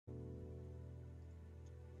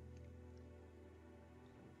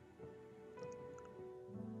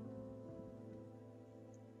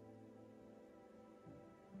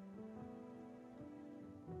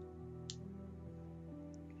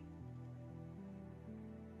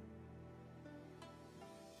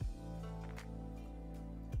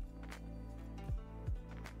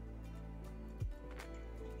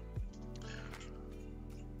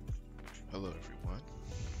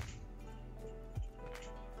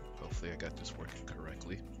hopefully I got this working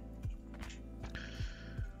correctly.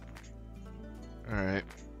 Alright,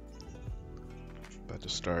 about to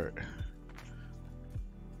start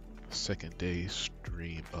second day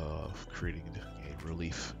stream of creating a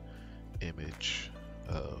relief image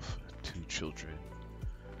of two children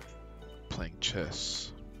playing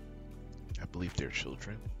chess. I believe they're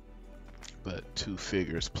children, but two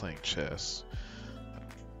figures playing chess.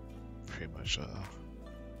 Pretty much an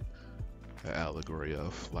allegory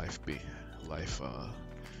of life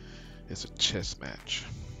is a chess match.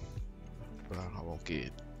 But I won't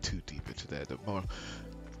get too deep into that. The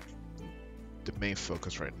main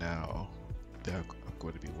focus right now that I'm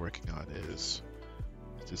going to be working on is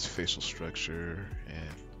this facial structure, and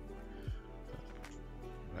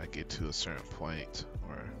when I get to a certain point,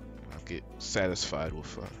 or I'll get satisfied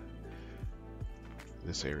with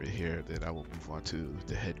this area here, then I will move on to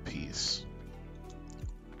the headpiece.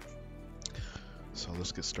 So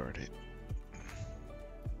let's get started.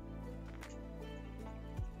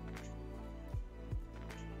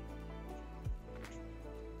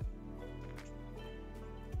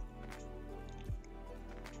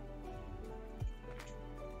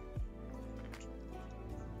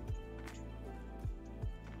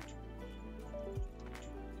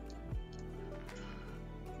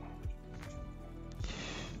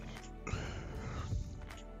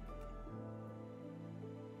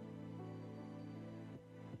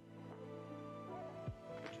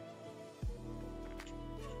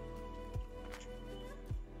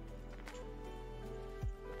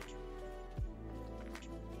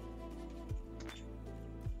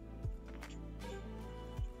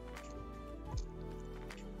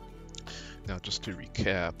 Now, just to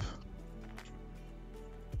recap,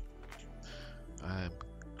 I'm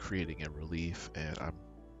creating a relief and I'm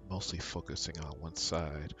mostly focusing on one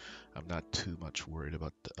side. I'm not too much worried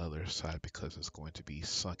about the other side because it's going to be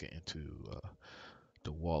sunken into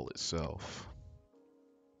the wall itself.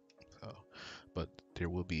 So, but there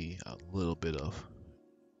will be a little bit of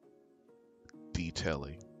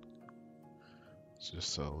detailing, just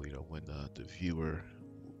so you know when the viewer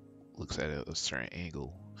looks at it at a certain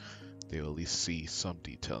angle, they'll at least see some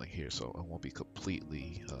detailing here, so it won't be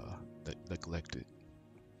completely neglected.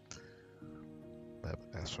 But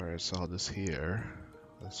as far as all this here,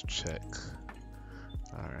 let's check.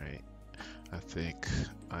 Alright, I think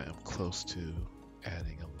I am close to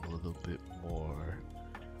adding a little bit more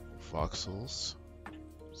voxels.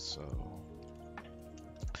 So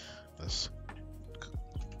let's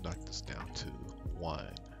knock this down to 1.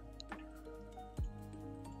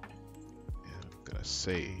 And I'm gonna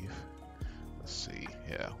save. Let's see,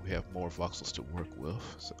 yeah, we have more voxels to work with.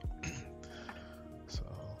 So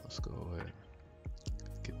let's go ahead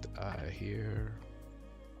and get the eye here.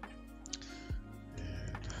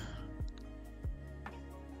 And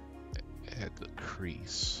add the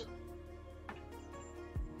crease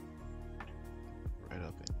right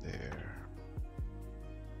up in there.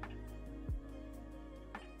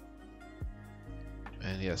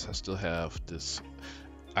 And yes, I still have this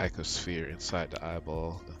icosphere inside the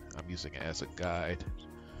eyeball. I'm using it as a guide,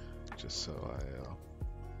 just so I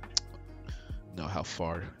know how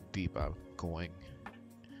far deep I'm going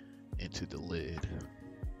into the lid.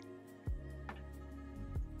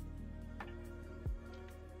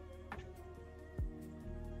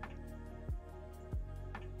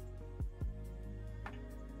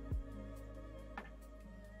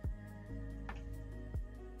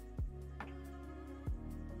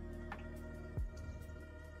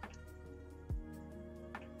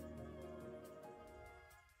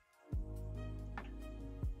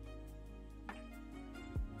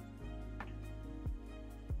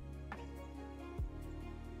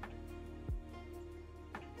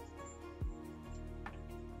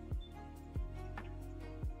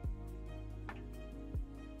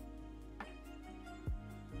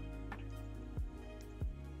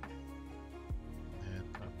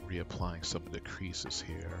 Reapplying some of the creases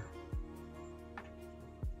here,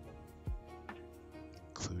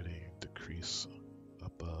 including the crease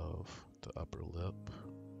above the upper lip,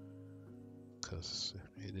 because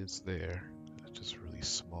it is there, it's just really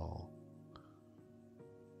small,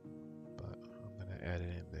 but I'm going to add it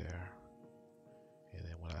in there. And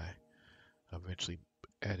then when I eventually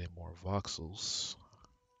add in more voxels,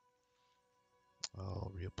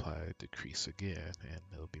 I'll reapply the crease again, and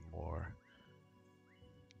it'll be more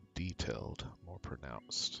detailed, more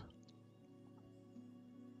pronounced.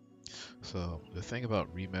 So the thing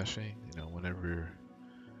about remeshing, you know, whenever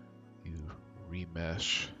you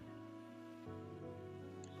remesh,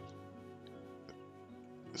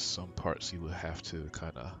 some parts you will have to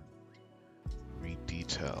kind of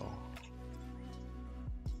redetail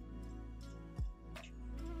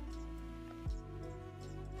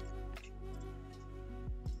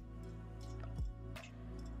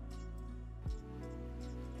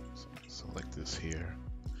like this here.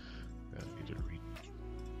 Then I need to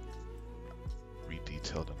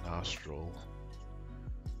redetail the nostril.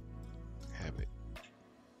 Have it.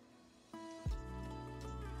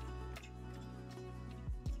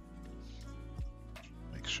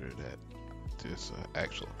 Make sure that there's an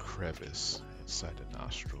actual crevice inside the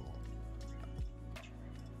nostril.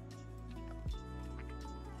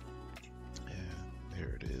 And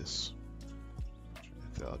there it is.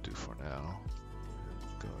 That'll do for now.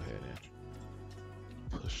 Go ahead and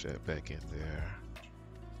push that back in there.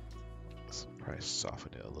 Let's probably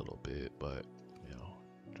soften it a little bit, but you know,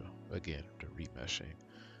 again, the remeshing.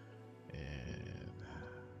 And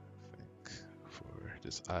I think for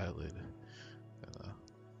this eyelid, I'm gonna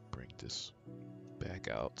bring this back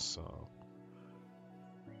out some.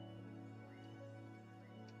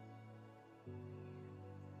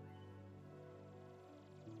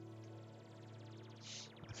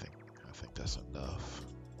 I think that's enough.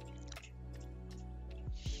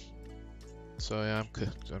 So yeah,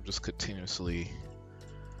 I'm just continuously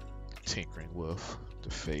tinkering with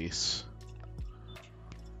the face.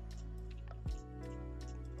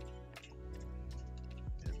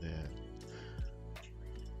 And then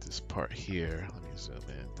this part here, let me zoom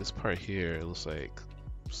in. This part here, it looks like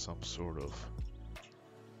some sort of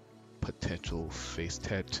potential face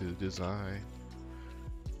tattoo design.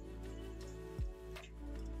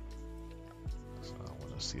 So I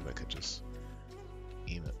want to see if I could just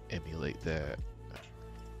emulate that.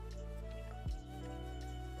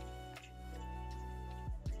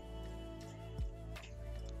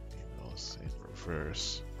 You know, it's in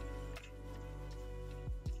reverse.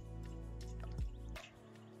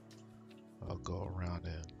 I'll go around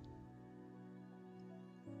and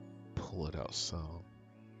pull it out some.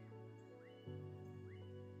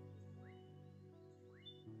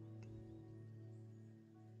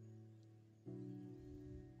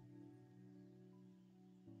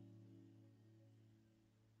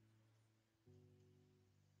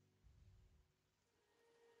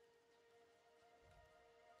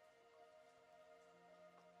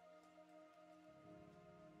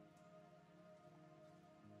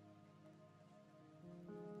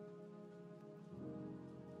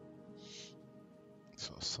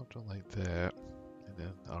 So something like that, and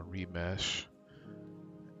then I'll remesh,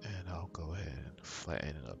 and I'll go ahead and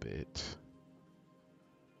flatten it a bit.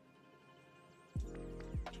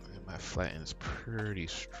 And my flatten is pretty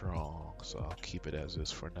strong, so I'll keep it as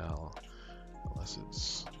is for now, unless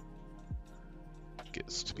it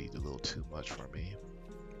gets to be a little too much for me.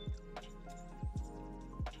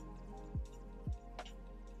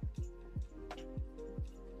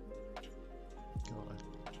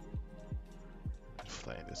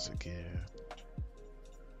 Flatten this again.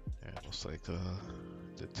 And it looks like the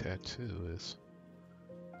tattoo is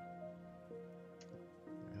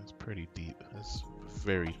it's pretty deep. It's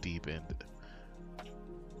very deep and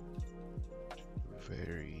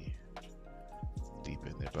very deep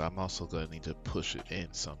in there. But I'm also gonna need to push it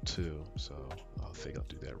in some too. So I think I'll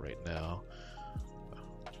do that right now.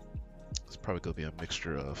 It's probably gonna be a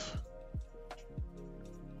mixture of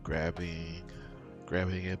grabbing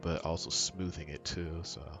it, but also smoothing it too.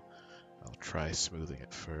 So I'll try smoothing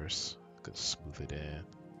it first. I could smooth it in,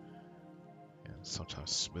 and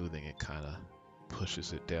sometimes smoothing it kind of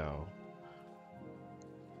pushes it down,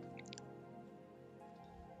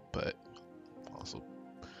 but also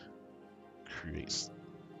creates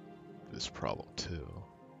this problem too.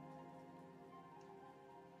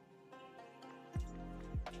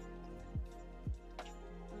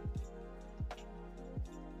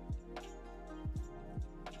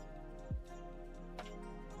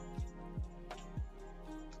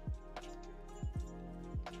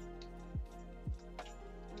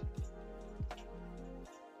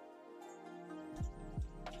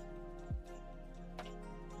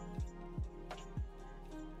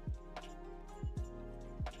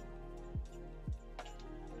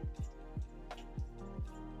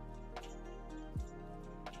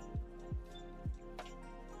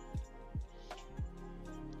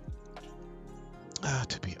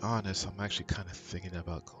 To be honest, I'm actually kind of thinking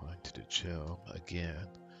about going to the gym again,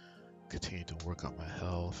 continue to work on my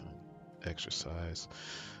health and exercise.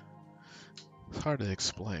 It's hard to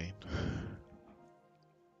explain.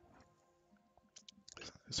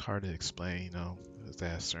 It's hard to explain, you know, at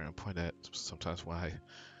a certain point that sometimes when I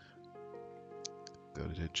go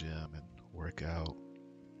to the gym and work out,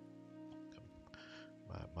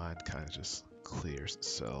 my mind kind of just clears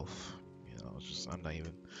itself. You know, it's just I'm not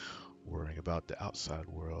even worrying about the outside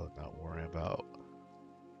world, not worrying about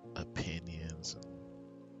opinions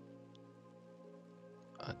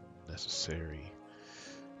and unnecessary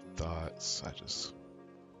thoughts. I just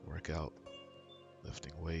work out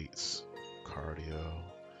lifting weights, cardio.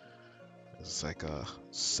 It's like a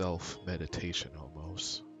self meditation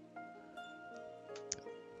almost.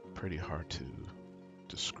 Pretty hard to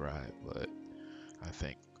describe, but I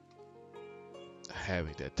think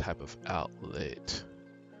having that type of outlet,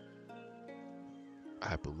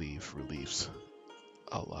 I believe, relieves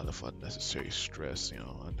a lot of unnecessary stress,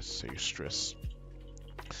 unnecessary stress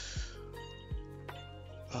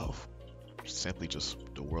of simply just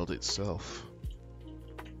the world itself.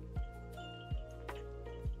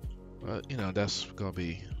 But that's gonna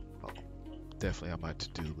be definitely on my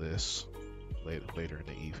to-do list later in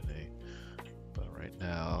the evening. But right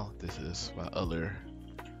now, this is my other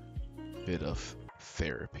bit of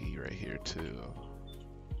therapy right here too,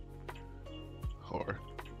 or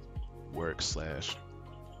work slash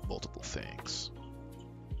multiple things.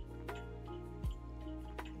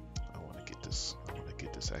 I want to get this. I want to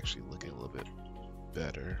get this actually looking a little bit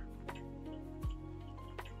better.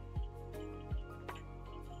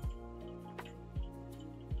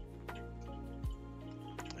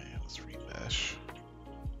 And let's remesh.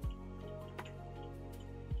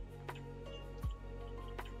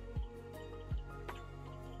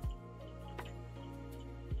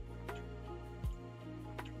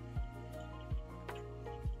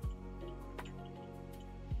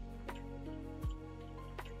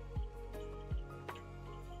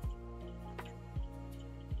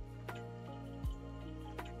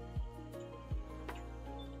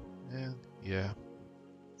 And yeah,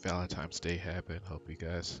 Valentine's Day happened. Hope you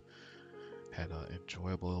guys had an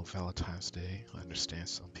enjoyable Valentine's Day. I understand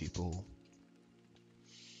some people,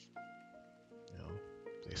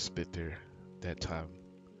 they spent that time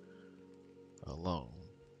alone,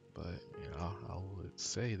 but I would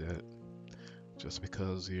say that just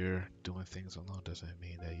because you're doing things alone doesn't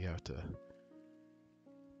mean that you have to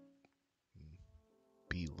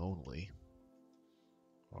be lonely,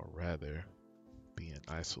 or rather be in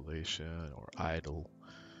isolation or idle.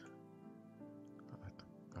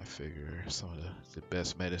 I figure some of the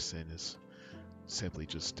best medicine is simply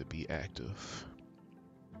just to be active,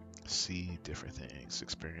 see different things,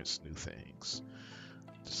 experience new things,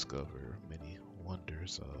 discover many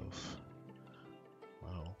wonders of,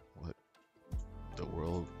 well, what the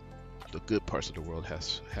world, the good parts of the world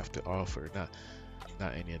have to offer. Not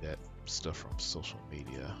any of that stuff from social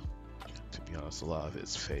media. To be honest, a lot of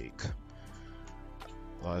it's fake.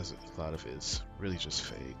 A lot of it's really just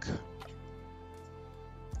fake.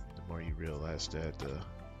 The more you realize that, the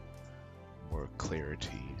more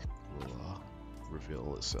clarity will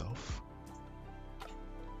reveal itself.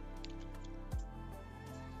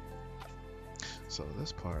 So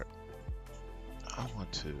this part, I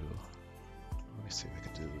want to, let me see if I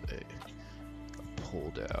can do a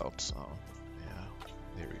pull down song. Yeah,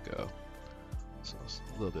 there we go. So it's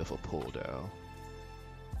a little bit of a pull down.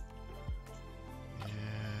 And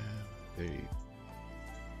there you,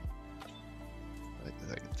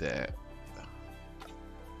 like that.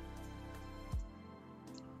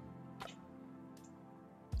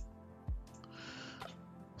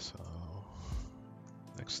 So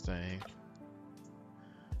next thing,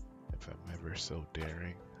 if I'm ever so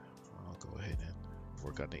daring, I'll go ahead and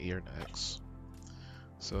work on the ear next.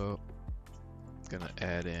 So I'm gonna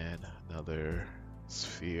add in another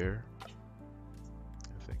sphere.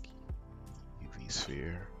 I think UV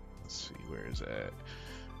sphere. Let's see, where is that?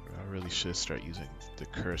 I really should start using the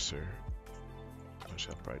cursor. Which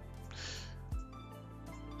I'll probably,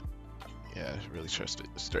 yeah, I really should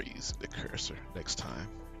start using the cursor next time.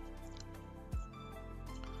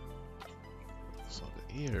 So the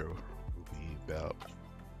ear will be about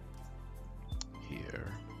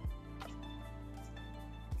here.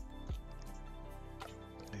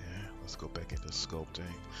 Yeah, let's go back into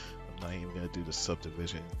sculpting. I'm not even gonna do the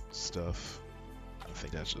subdivision stuff. I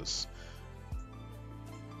think that's just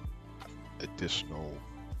additional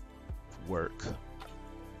work.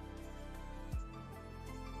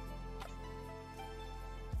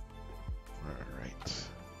 Alright. So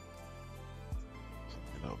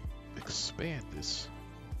I'm gonna expand this,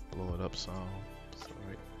 blow it up some. So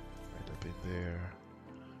right up in there.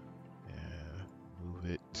 And move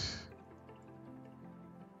it.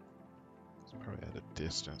 It's probably at a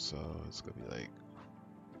distance, so it's gonna be like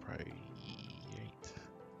probably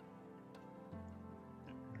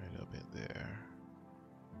right up in there.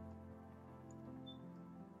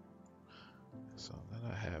 So then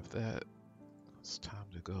I have that. It's time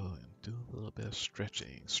to go and do a little bit of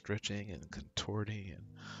stretching and contorting and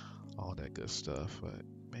all that good stuff, but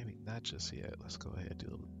maybe not just yet. Let's go ahead and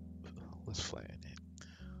do let's flatten it.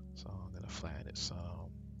 So I'm gonna flatten it some.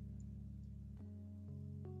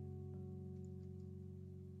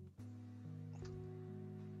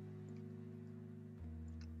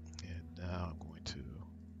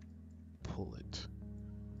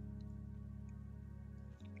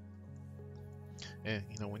 And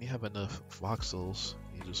you know, when you have enough voxels,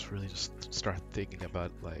 you just really just start thinking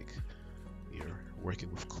about like you're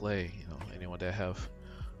working with clay. You know, anyone that have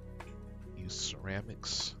used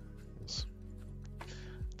ceramics, is,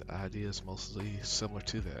 the idea is mostly similar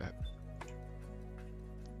to that.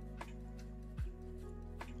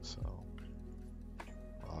 So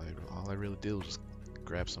all I really did was just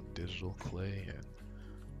grab some digital clay and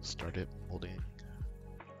started molding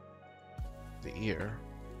the ear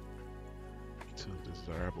to a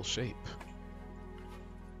desirable shape.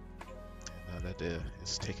 And now that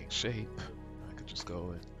it's taking shape, I could just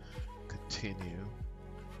go and continue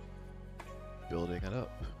building it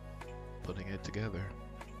up, putting it together.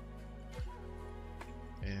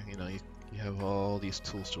 And you know, you have all these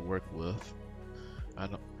tools to work with.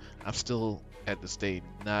 I'm still at the stage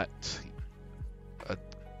not a,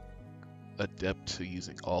 adept to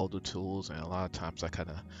using all the tools, and a lot of times I kind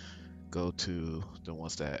of go to the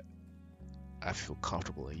ones that I feel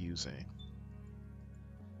comfortable in using.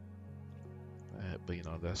 But you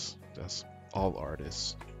know, that's all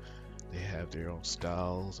artists. They have their own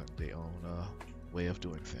styles and their own way of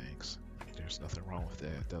doing things. There's nothing wrong with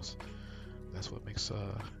that. That's what makes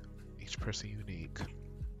each person unique.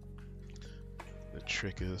 The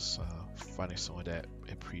trick is finding someone that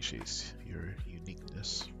appreciates your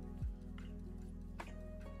uniqueness.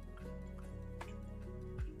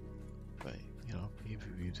 But you know,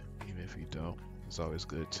 even if you don't, it's always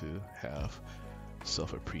good to have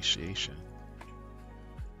self-appreciation.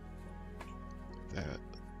 That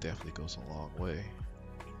definitely goes a long way.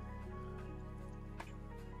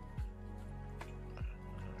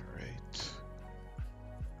 All right.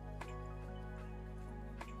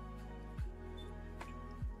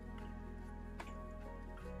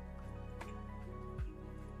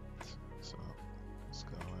 So let's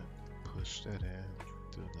go and push that in,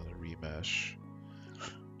 do another remesh.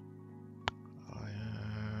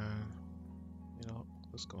 And you know,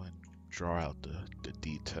 let's go and draw out the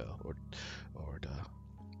detail or the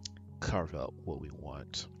carve out what we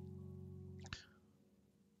want.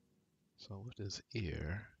 So with this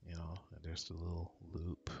ear, you know, and there's the little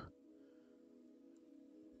loop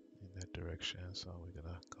in that direction. So we're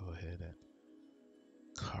gonna go ahead and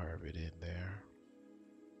carve it in there.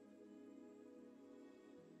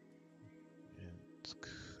 And it's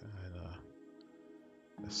kind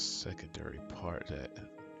of a secondary part that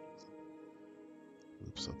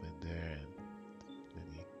loops up in there, and then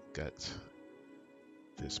you got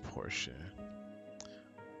this portion.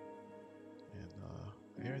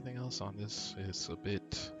 And everything else on this is a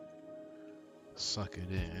bit sunken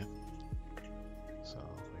in. So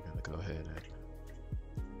we're gonna go ahead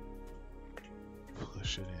and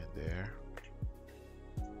push it in there.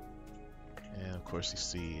 And of course you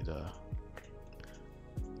see the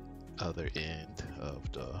other end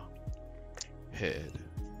of the head.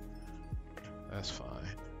 That's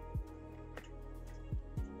fine.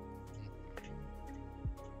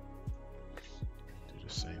 Do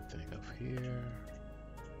the same thing up here.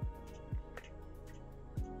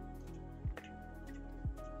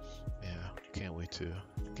 Yeah, can't wait to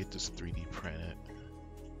get this 3D printed.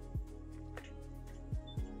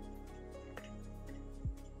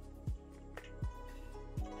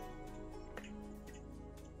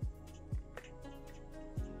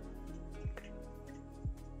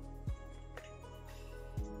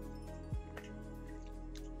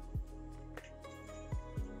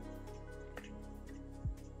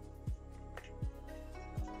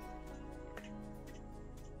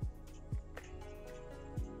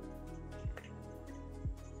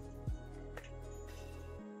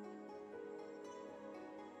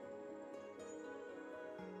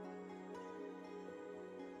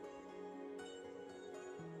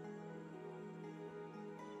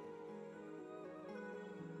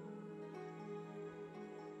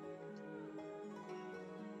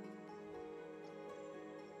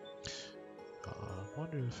 I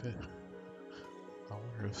wonder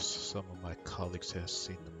if some of my colleagues have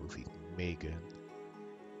seen the movie Megan.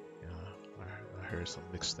 I heard some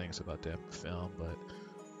mixed things about that film, but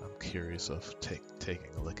I'm curious of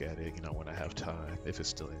taking a look at it, you know, when I have time, if it's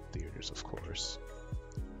still in theaters, of course.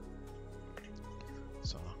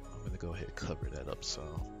 So I'm gonna go ahead and cover that up. So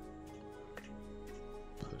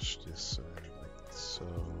push this in like so.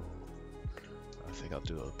 I think I'll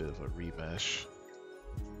do a bit of a remesh.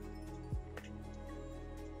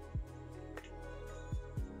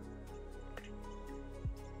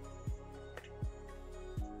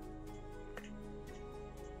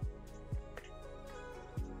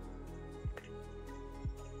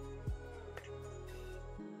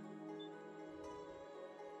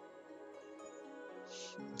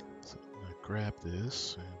 So I'm gonna grab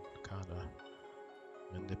this and kind of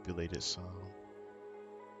manipulate it some.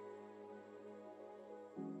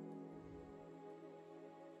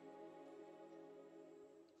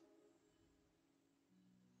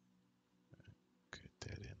 Get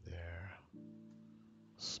that in there.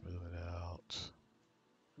 Smooth it out.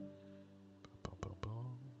 Boom, boom,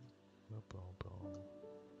 boom. Boom, boom, boom.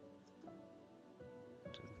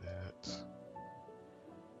 Do that.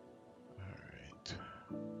 Alright.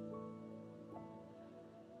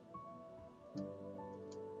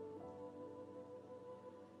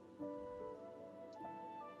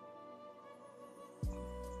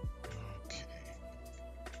 Okay.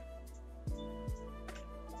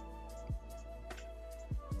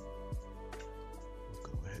 We'll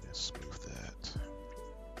go ahead and smooth that.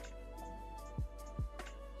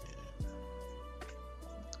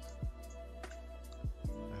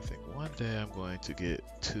 And I think one day I'm going to get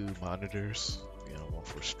 2 monitors, you know, one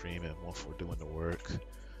for streaming, one for doing the work.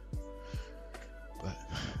 But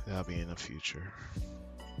that'll be in the future.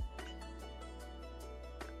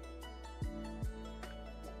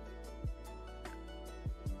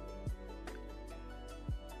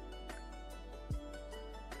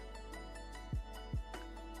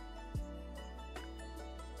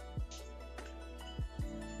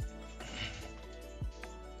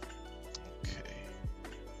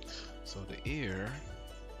 So the ear,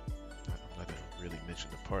 I'm not gonna really mention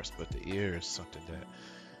the parts, but the ear is something that,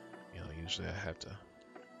 you know, usually I have to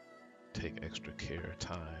take extra care,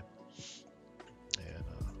 time, and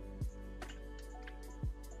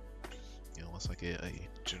you know, once I get a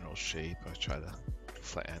general shape, I try to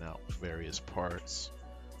flatten out various parts.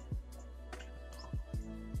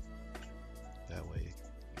 That way,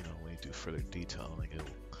 you know, when you do further detailing, it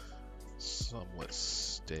will somewhat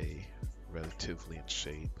stay relatively in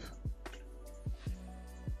shape.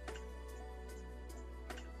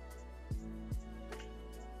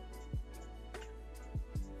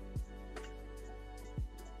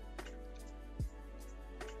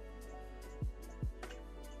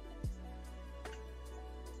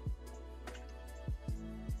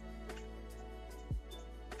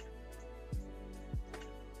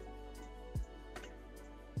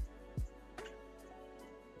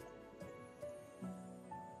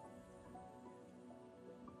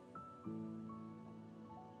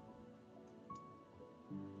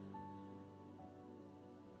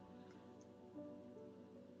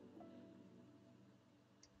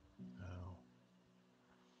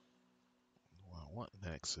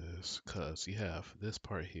 Next is because you have this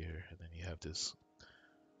part here and then you have this,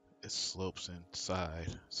 it slopes inside,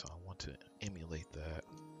 so I want to emulate that.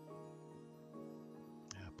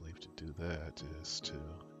 And I believe to do that is to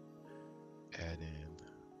add in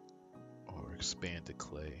or expand the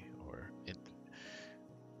clay or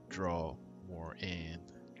draw more in,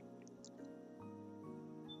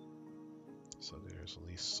 so there's at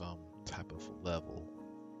least some type of level.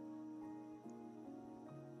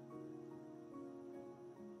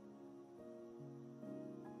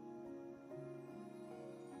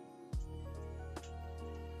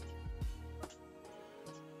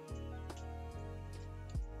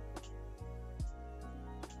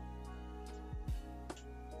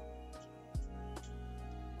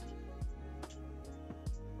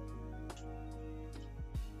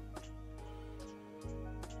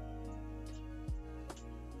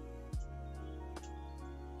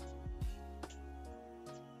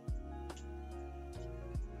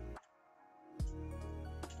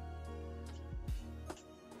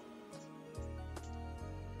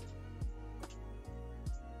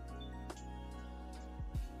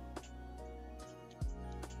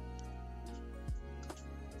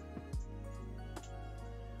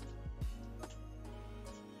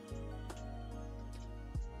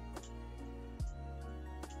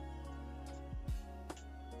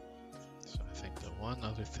 One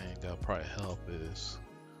other thing that'll probably help is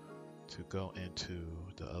to go into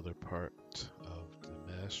the other part of the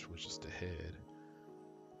mesh, which is the head,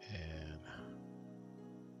 and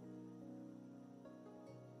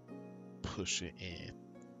push it in,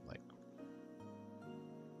 like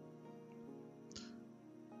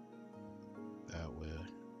that way.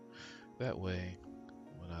 That way,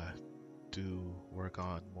 when I do work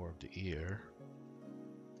on more of the ear,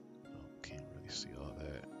 can't really see all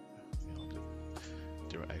that. You know,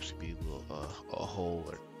 there will actually be a hole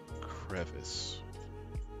or crevice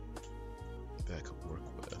that I could work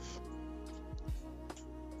with.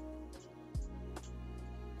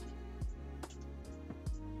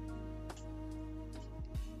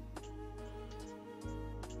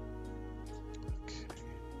 Okay,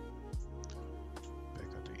 back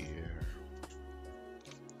on the ear.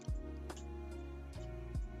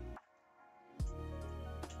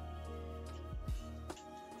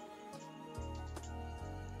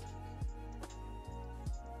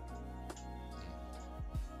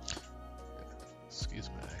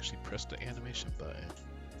 press the animation button.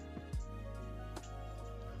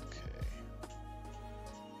 Okay.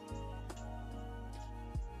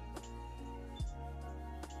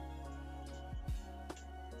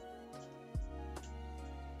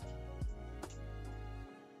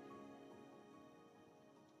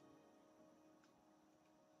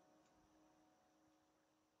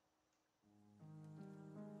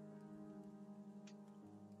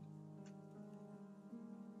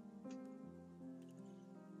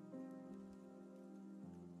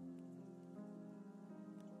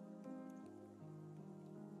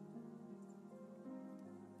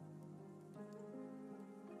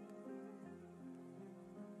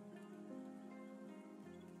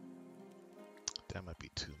 That might be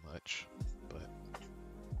too much, but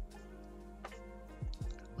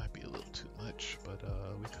it might be a little too much, but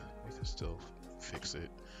we can still fix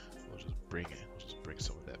it. We'll just bring it. We'll just bring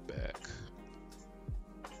some of that back.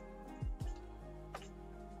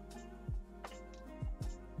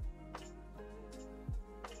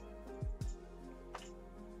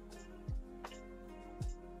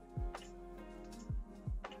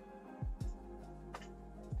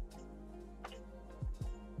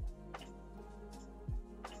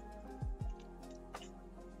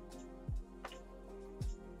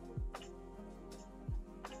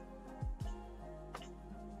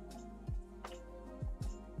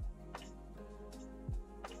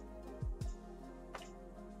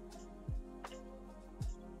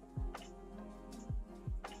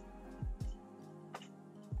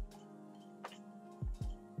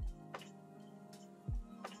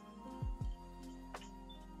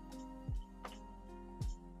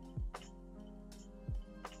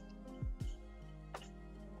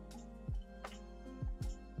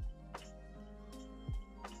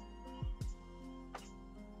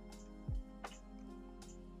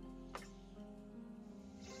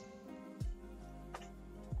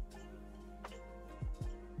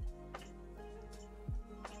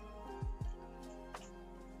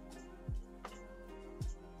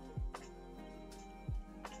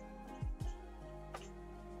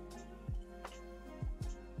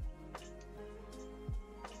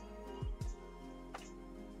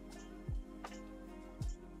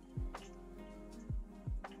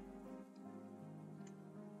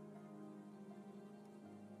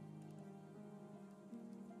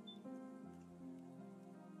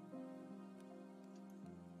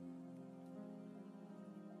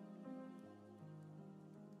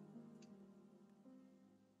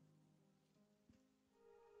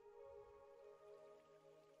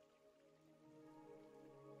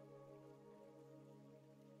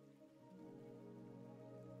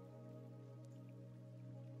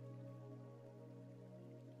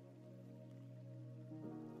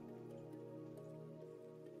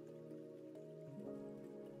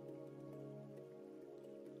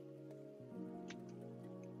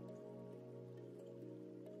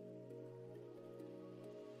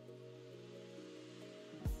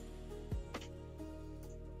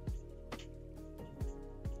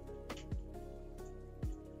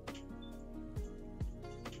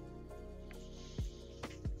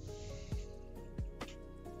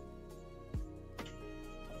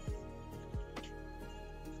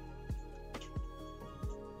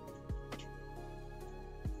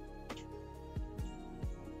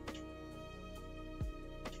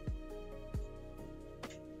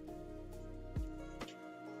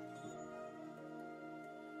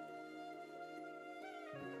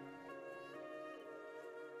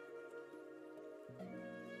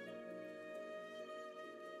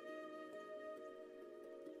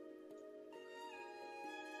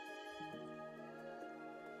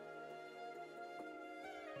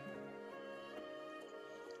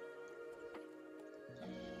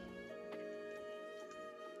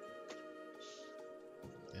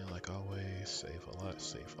 And like always, save a lot,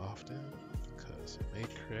 save often, because it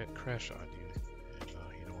may crash on you,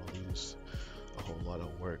 and you don't want to lose a whole lot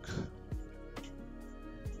of work.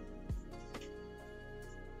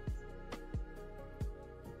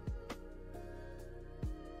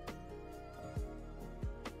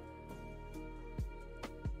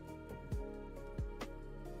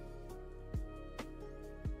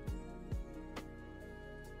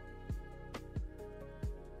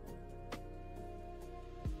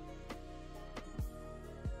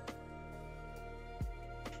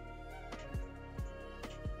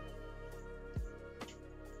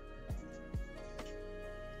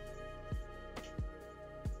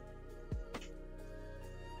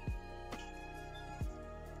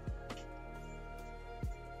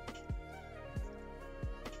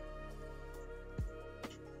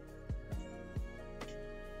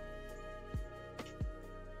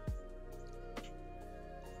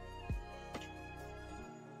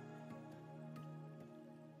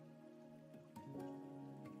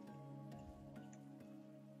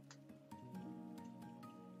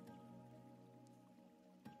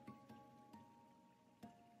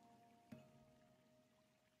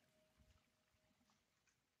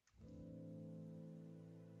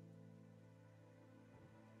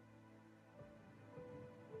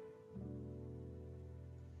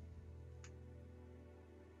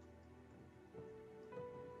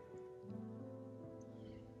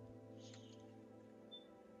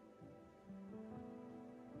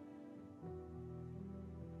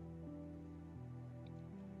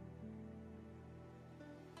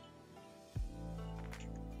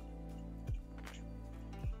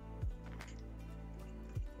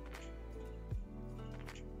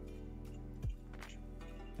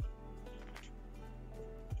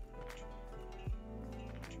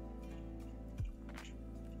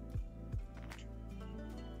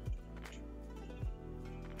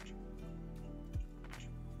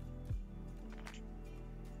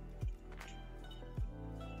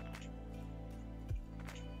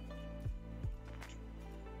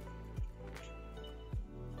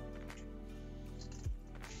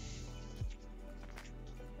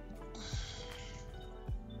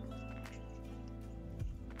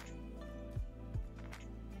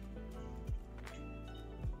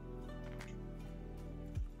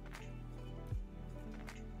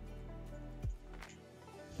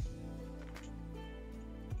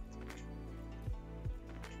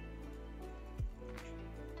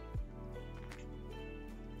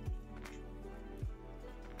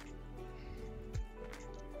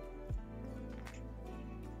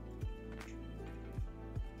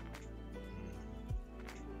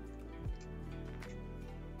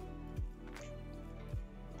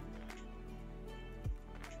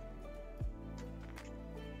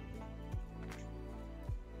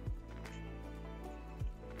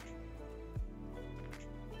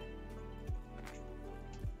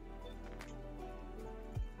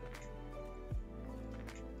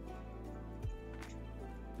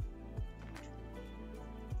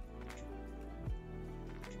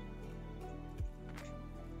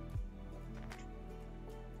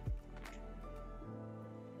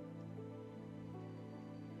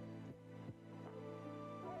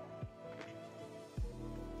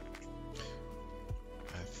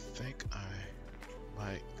 think I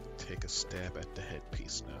might take a stab at the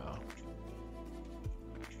headpiece now.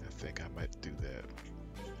 I think I might do that.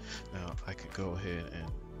 Now I could go ahead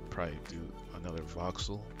and probably do another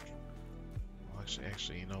voxel.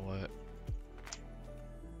 Actually, you know what?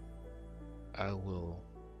 I will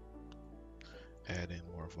add in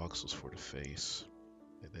more voxels for the face,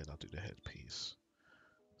 and then I'll do the headpiece.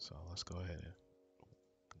 So let's go ahead and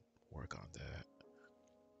work on that.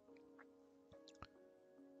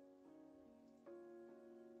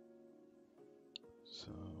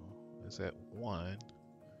 So is at 1,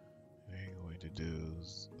 we're going to do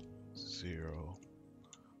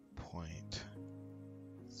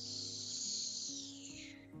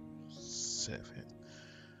 0.7.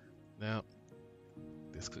 Now,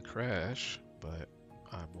 this could crash, but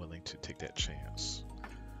I'm willing to take that chance.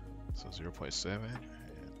 So 0.7, and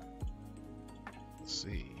let's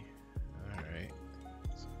see. Alright,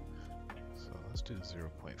 so let's do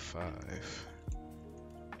 0.5.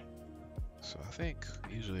 So I think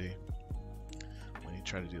usually when you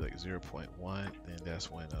try to do like 0.1, then that's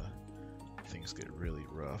when things get really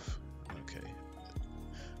rough. Okay,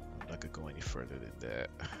 I'm not gonna go any further than that.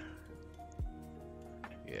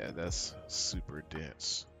 Yeah, that's super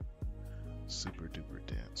dense, super duper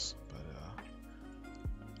dense, but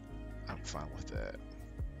I'm fine with that.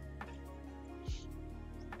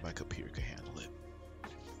 My computer can handle it.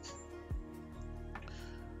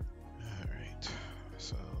 Alright,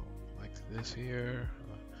 so like this here,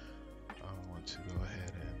 I want to go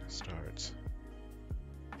ahead and start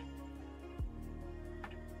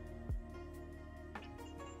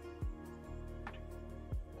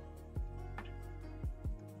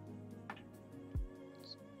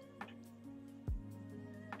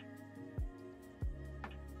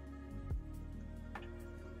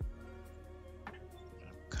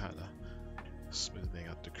kind of smoothing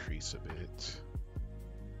out the crease a bit.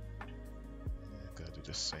 I'm gonna do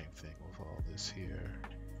the same thing with all this here.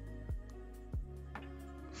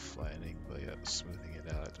 Flattening, but yeah, smoothing it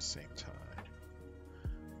out at the same time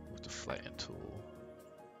with the flatten tool.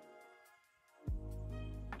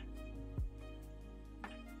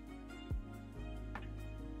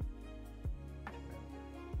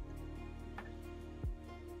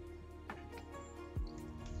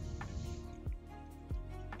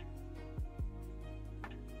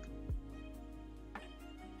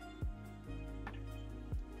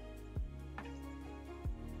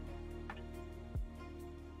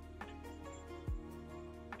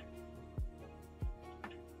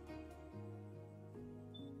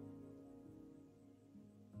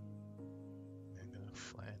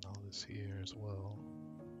 Flatten all this here as well.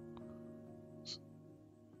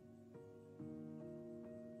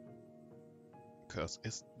 Because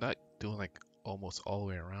it's not doing like almost all the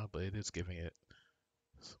way around, but it is giving it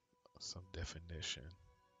some definition.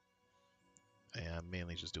 And I'm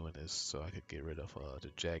mainly just doing this so I could get rid of the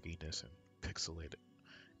jagginess and pixelated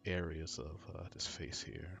areas of this face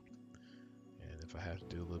here. And if I have to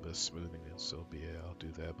do a little bit of smoothing, then so be it. I'll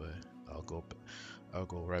do that, but I'll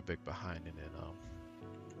go right back behind and then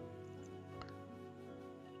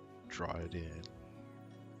draw it in. And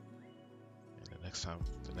the next time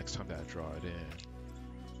that I draw it in,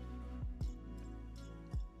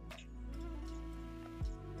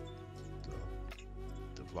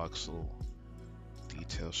 the voxel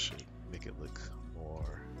detail should make it look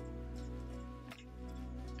more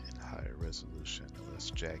in higher resolution, less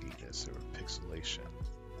jagginess or pixelation.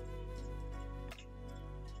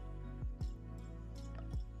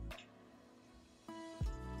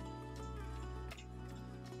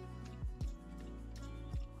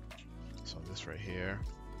 So this right here,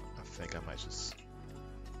 I think I might I'm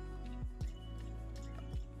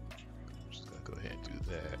just gonna go ahead and do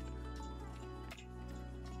that.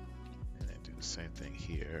 And then do the same thing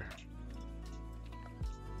here.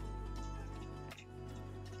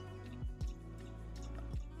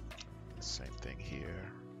 The same thing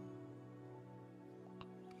here.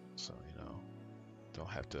 So, you know, don't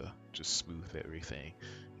have to just smooth everything.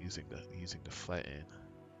 Using the flatten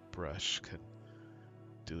brush can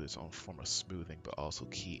do its own form of smoothing, but also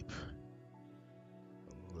keep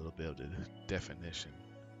a little bit of the definition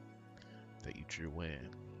that you drew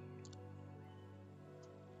in.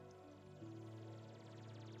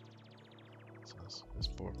 So it's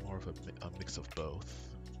more of a mix of both.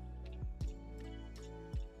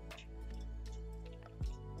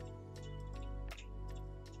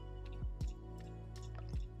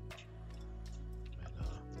 And the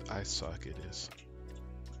eye socket is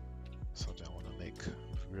something I want to make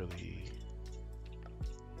really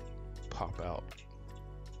pop out.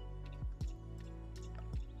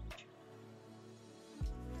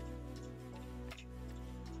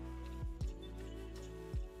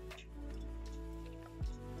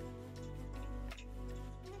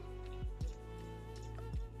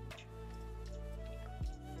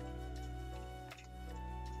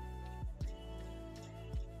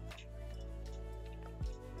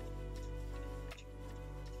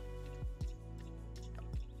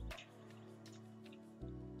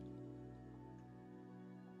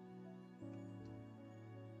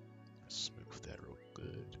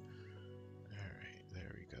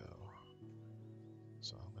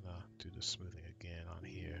 gonna do the smoothing again on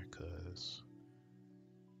here because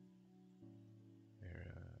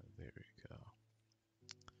there we go.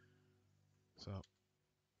 So I'm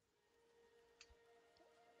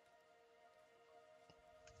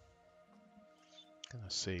gonna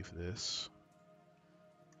save this,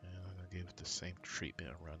 and I'm gonna give it the same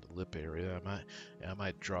treatment around the lip area. I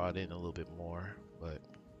might draw it in a little bit more, but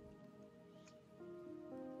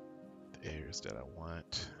the areas that I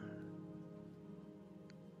want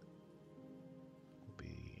will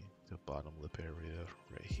be the bottom lip area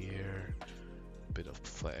right here, a bit of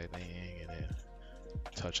flattening, and then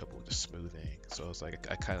touch up with the smoothing. So it's like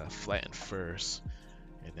I kind of flatten first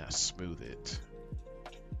and now smooth it.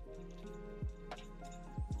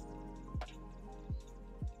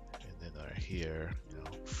 And then right here,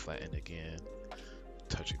 flatten again,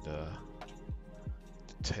 touching the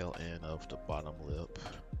tail end of the bottom lip.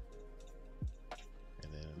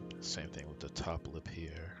 And then same thing with the top lip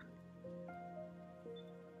here.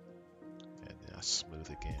 And then I smooth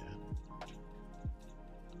again.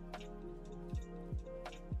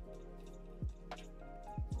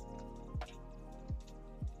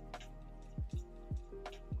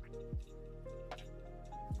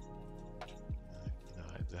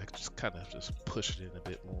 I just kind of just push it in a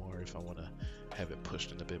bit more if I want to have it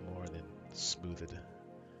pushed in a bit more, and then smooth it,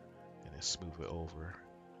 and then smooth it over,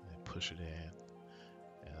 and then push it in.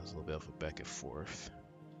 And there's a little bit of a back and forth.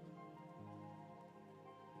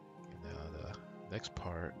 And now the next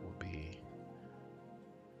part will be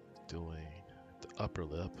doing the upper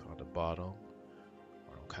lip on the bottom,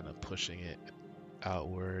 where I'm kind of pushing it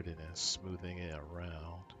outward and then smoothing it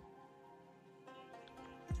around.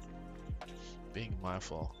 Being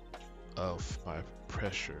mindful of my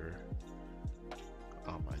pressure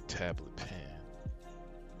on my tablet pen.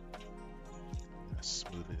 I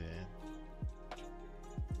smooth it in.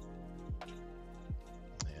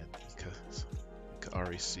 And because you can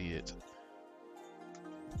already see it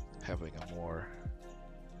having a more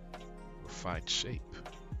refined shape.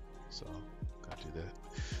 So I'm gonna do that.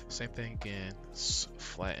 Same thing again,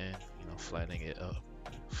 flatten, flattening it up,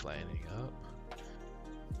 flattening up.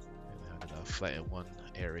 Flatten one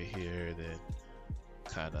area here, then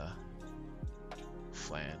kind of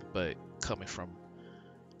flatten, but coming from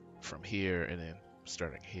here and then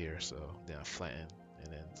starting here. So then I flatten,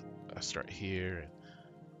 and then I start here and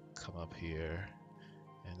come up here,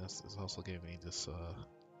 and this is also giving me this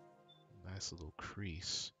nice little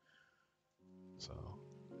crease. So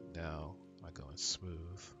now I go and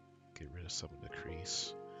smooth, get rid of some of the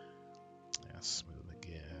crease, and smooth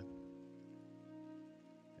again.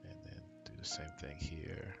 The same thing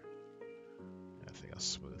here. I think I'll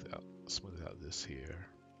smooth out this here.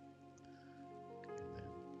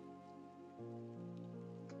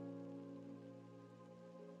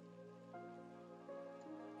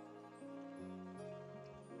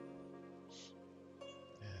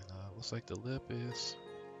 And looks like the lip is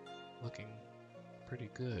looking pretty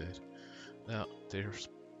good. Now there's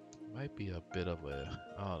might be a bit of a,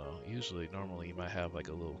 I don't know, normally you might have like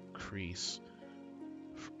a little crease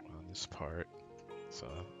on this part, so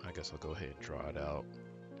I guess I'll go ahead and draw it out.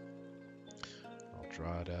 I'll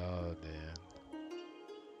draw it out, and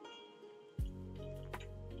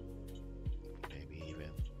maybe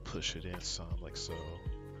even push it in some, like so.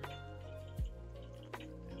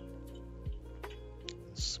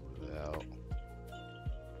 And smooth it out.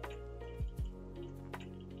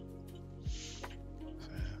 So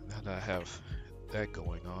now that I have that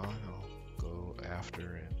going on, I'll go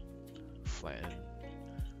after and flatten,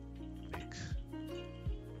 make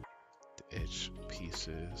the edge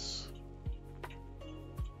pieces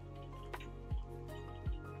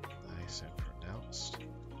nice and pronounced.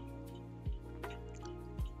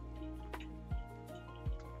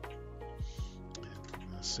 And I'm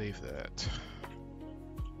gonna save that.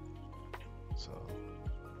 So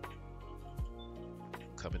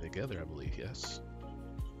coming together, I believe, yes.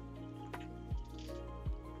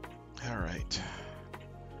 All right.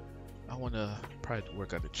 I want to probably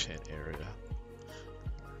work on the chin area,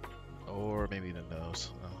 or maybe the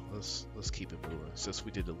nose. Let's keep it moving. Since we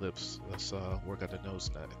did the lips, let's work on the nose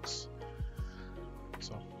next.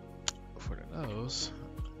 So for the nose,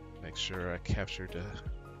 make sure I capture the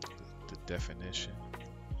definition.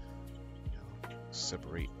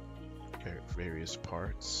 Separate various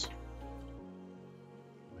parts,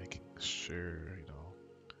 making sure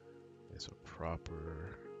it's a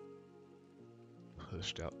proper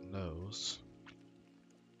pushed out nose.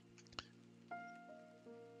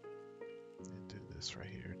 And do this right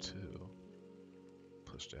here too.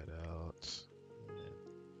 Push that out. And then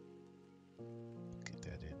get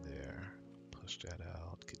that in there. Push that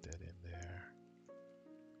out. Get that in there.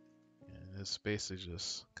 it's basically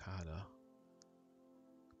just kind of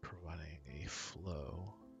providing a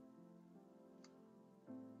flow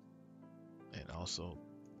and also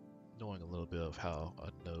knowing a little bit of how a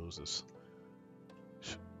nose is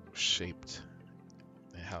shaped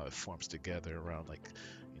and how it forms together around, like,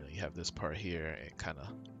 you have this part here and it kind of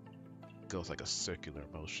goes like a circular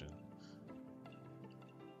motion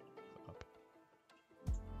up.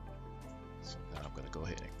 So now I'm going to go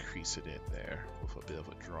ahead and crease it in there with a bit of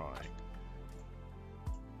a drawing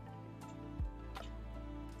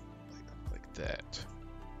like that.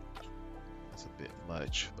 That's a bit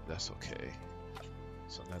much, but that's okay.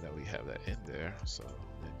 So now that we have that in there, so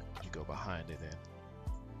then you go behind it and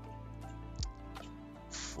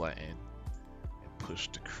flatten and push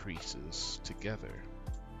the creases together.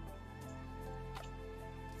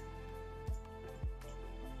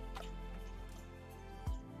 And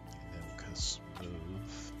then we can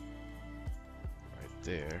smooth right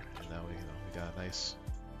there, and now we got a nice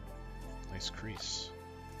crease.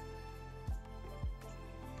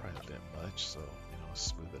 Probably a bit much, so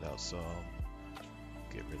smooth it out some.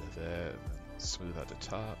 Get rid of that, and then smooth out the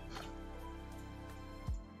top.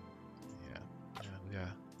 Yeah, we got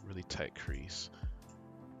a really tight crease.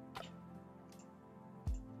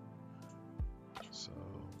 So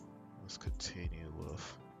let's continue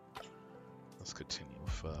with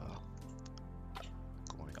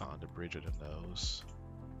going on the bridge of the nose.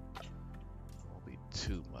 Won't be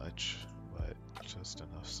too much, but just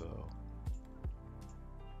enough so.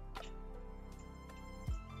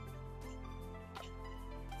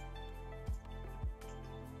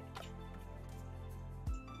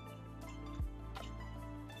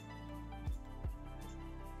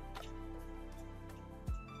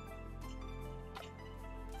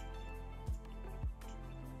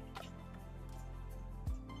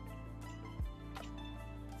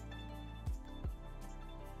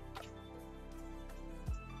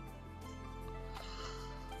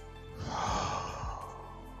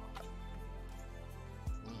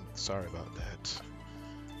 Sorry about that.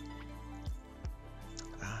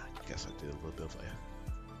 I guess I did a little bit of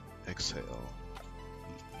an exhale.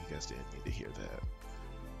 You guys didn't need to hear that.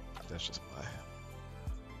 That's just my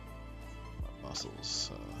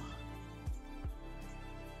muscles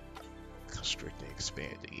constricting,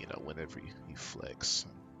 expanding, whenever you flex.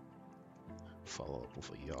 Follow up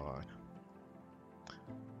with a yawn.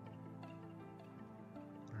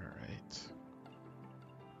 Alright.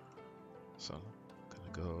 So I'm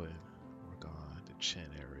gonna go and work on the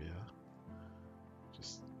chin area.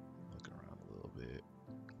 Just look around a little bit.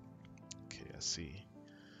 Okay, I see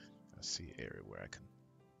an area where I can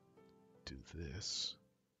do this.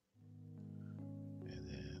 And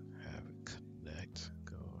then have it connect.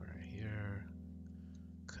 Go right here.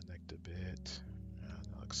 Connect a bit. And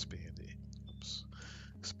I'll expand it. Oops.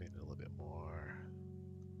 Expand it a little bit more.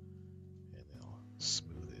 And then I'll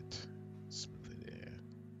smooth it. Smooth it in.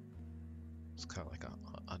 It's kind of like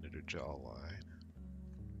under the jawline.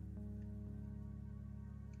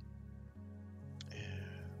 And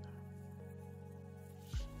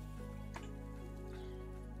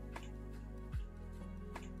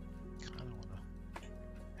kind of want to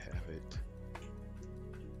have it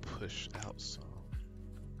push out some.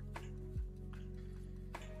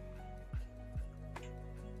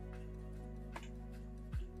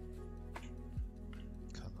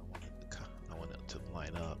 I want it to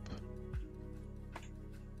line up.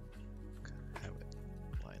 Have it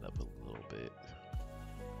line up a little bit.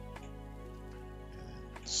 And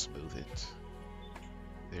then smooth it.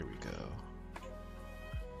 There we go.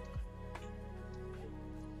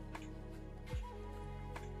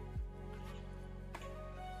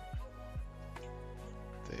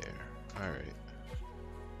 There. Alright.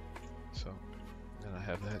 So, then I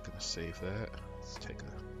have that. Gonna save that. Let's take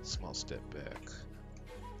a small step back.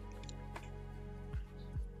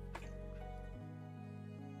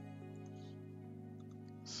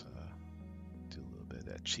 Let's do a little bit of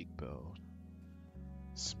that cheekbone.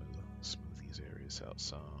 Smooth these areas out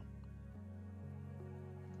some.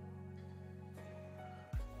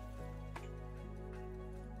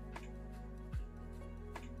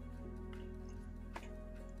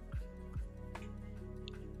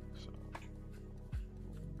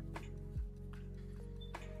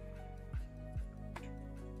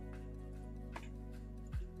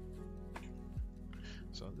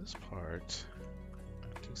 So this part, I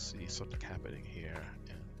do see something happening here,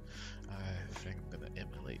 and I think I'm going to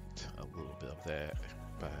emulate a little bit of that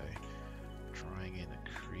by drawing in a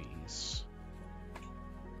crease,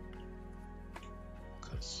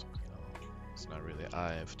 because it's not really an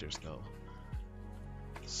eye if there's no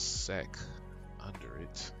sac under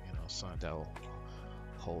it, so that'll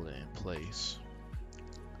hold it in place.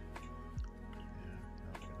 And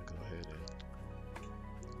I'm gonna go ahead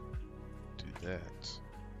and do that.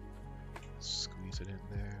 Squeeze it in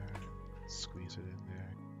there, squeeze it in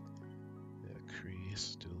there. That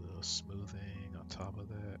crease, do a little smoothing on top of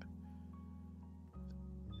that.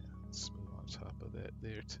 And smooth on top of that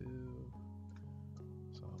there too.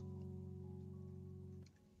 So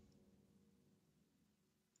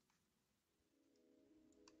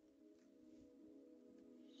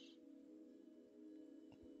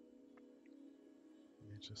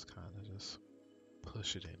you just kind of just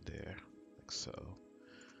push it in there like so.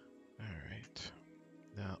 All right.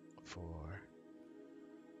 Now for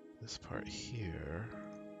this part here,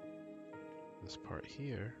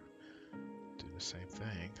 do the same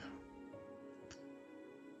thing,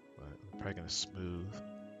 but I'm probably gonna smooth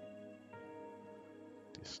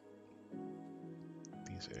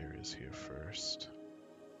these areas here first.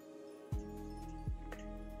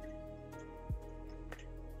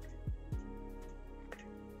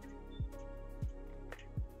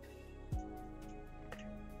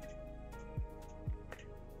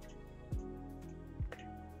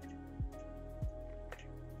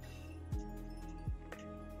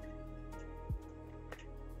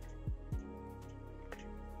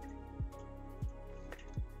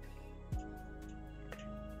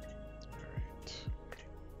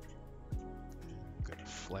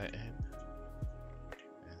 Flatten,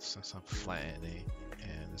 and since I'm flattening,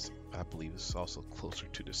 and this, I believe it's also closer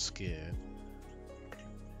to the skin,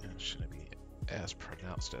 and it shouldn't be as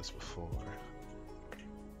pronounced as before.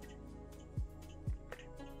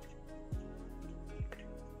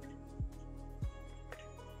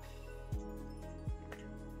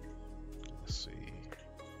 Let's see.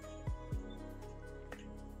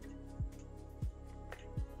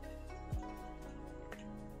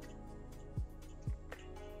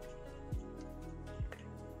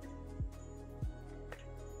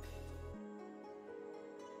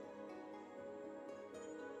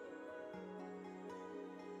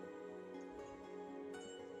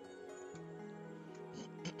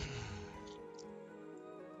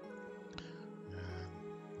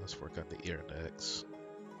 Let's work on the ear next.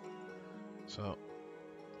 So,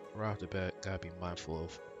 right off the bat, gotta be mindful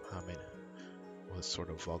of what sort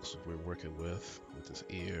of voxels we're working with this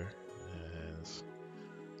ear, and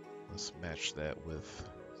let's match that with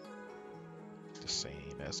the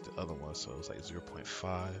same as the other one. So it's like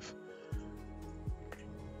 0.5. I'm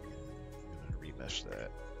gonna remesh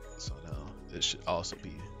that. So now it should also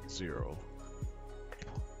be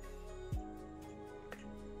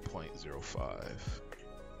 0.05.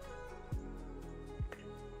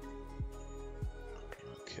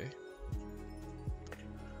 Okay.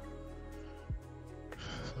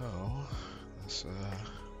 So let's go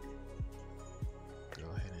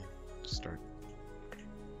ahead and start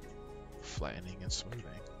flattening and smoothing.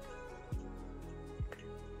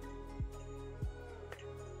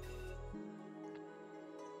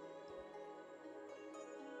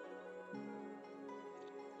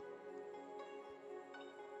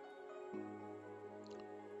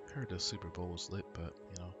 Heard the Super Bowl was lit, but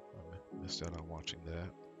you know, I missed out on watching that.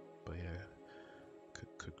 But yeah,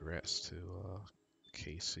 congrats to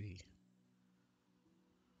KC.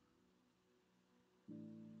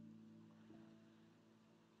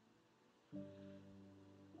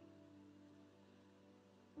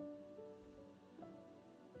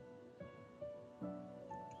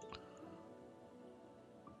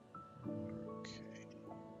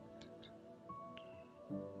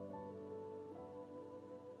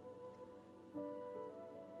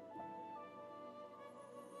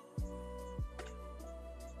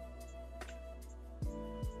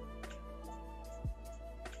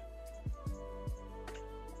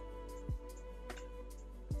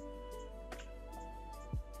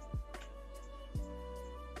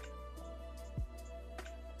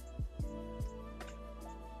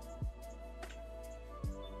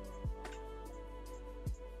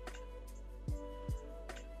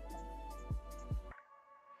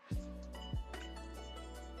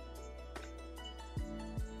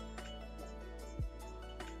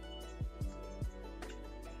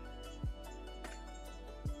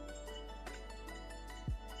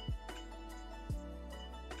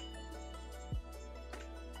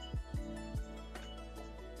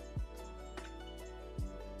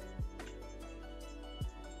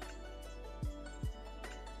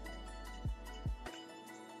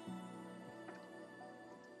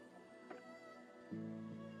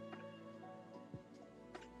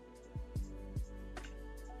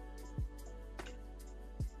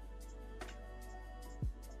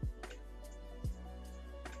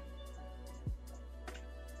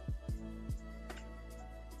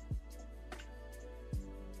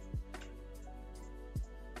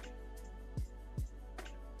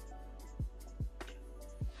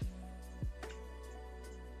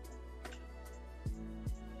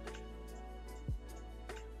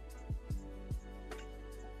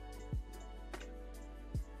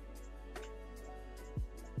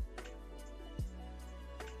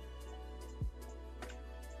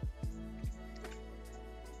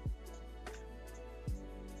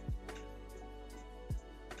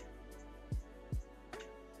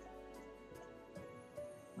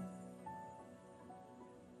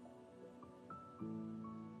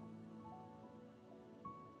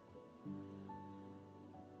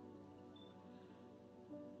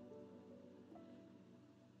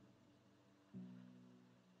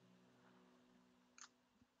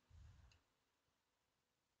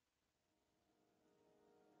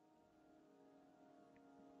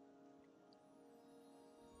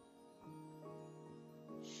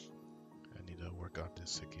 work on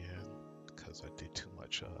this again because I did too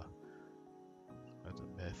much of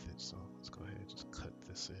the method. So let's go ahead and just cut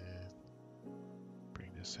this in, bring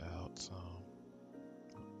this out some.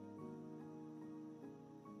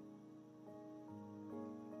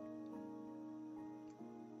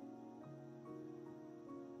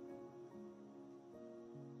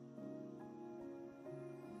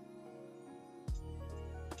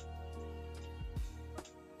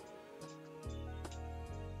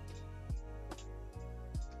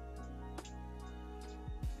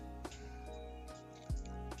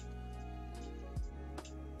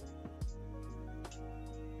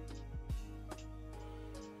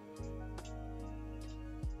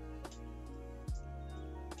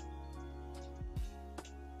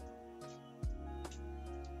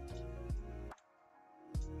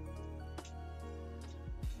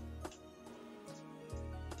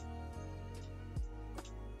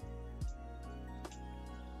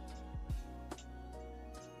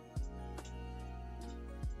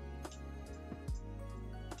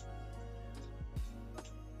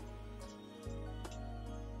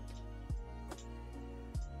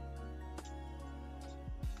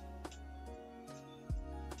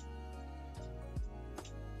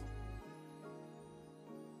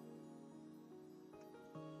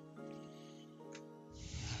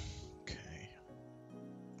 Okay.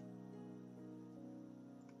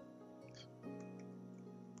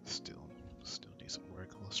 Still need some work.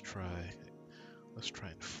 Let's try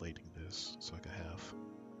inflating this so I can have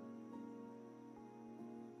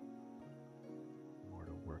more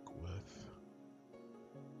to work with.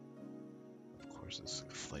 Of course, it's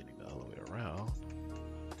inflating the other way around.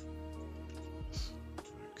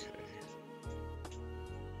 Okay.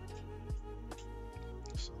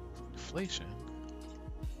 So inflation,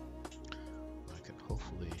 I can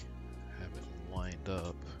hopefully have it lined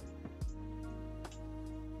up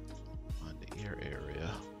on the ear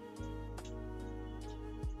area.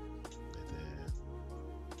 And then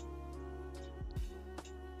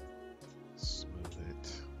smooth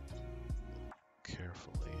it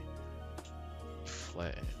carefully,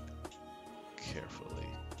 flatten carefully,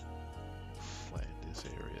 flatten this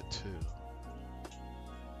area too.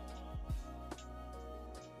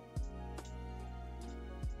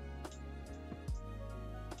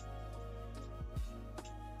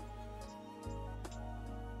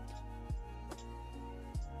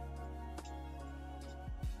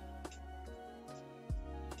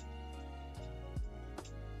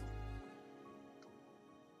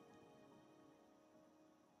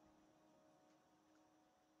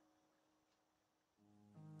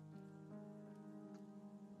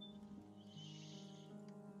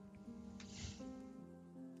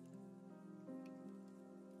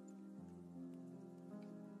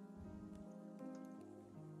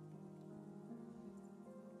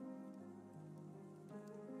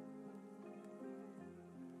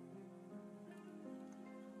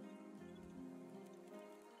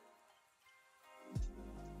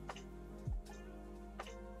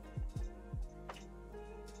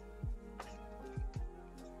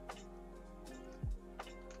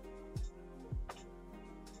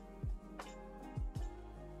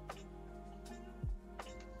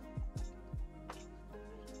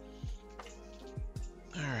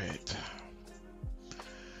 Alright,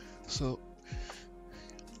 so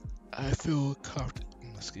I feel confident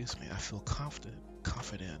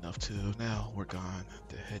enough to now work on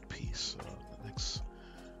the headpiece. So the next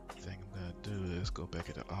thing I'm gonna do is go back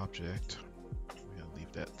into object. We're gonna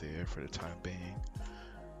leave that there for the time being,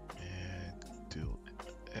 and do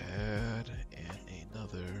add in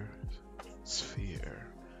another sphere.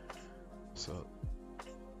 So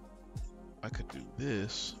I could do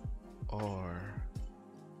this, or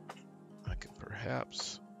I could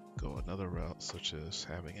perhaps go another route, such as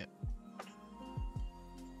having it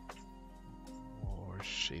more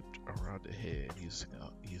shaped around the head using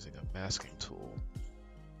a masking tool.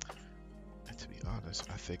 And to be honest,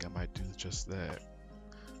 I think I might do just that.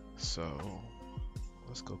 So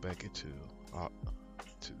let's go back into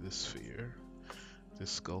to this sphere,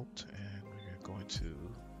 this sculpt, and we're going to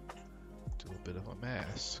do a bit of a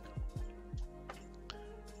mask.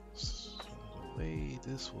 So the way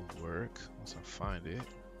this will work, once I find it,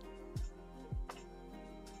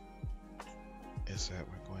 is that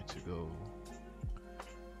we're going to go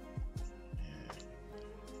and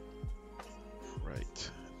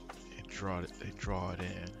right and draw it in,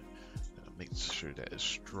 and make sure that it's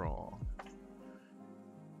strong.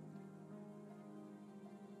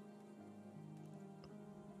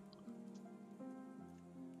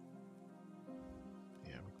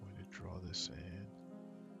 Yeah, we're going to draw this in.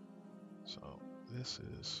 So this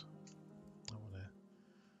is, I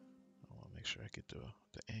want to make sure I get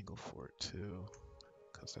the angle for it too,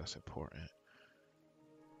 because that's important.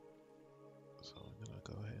 So I'm gonna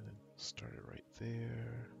go ahead and start it right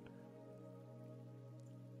there.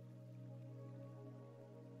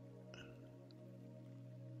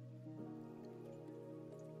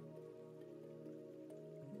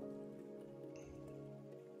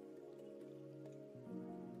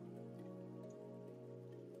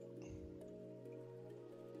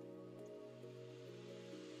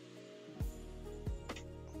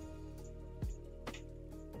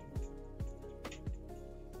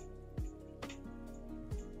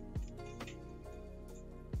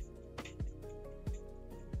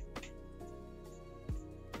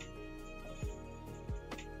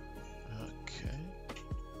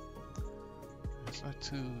 Not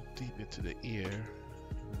too deep into the ear.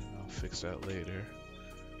 I'll fix that later.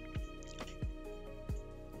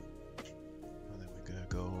 And then we're gonna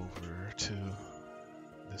go over to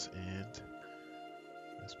this end.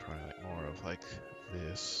 It's probably like more of like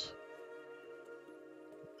this.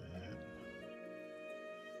 And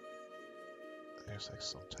there's like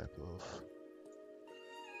some type of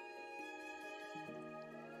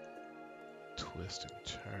twist and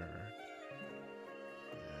turn.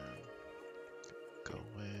 Go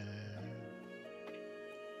in,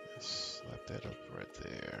 and slap that up right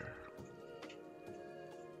there.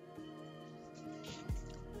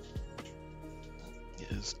 Yeah,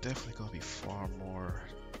 it's definitely going to be far more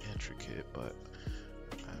intricate, but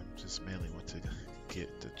I just mainly want to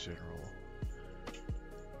get the general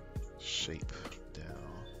shape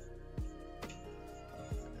down,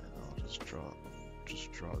 and I'll just draw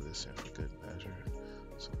this in for good measure.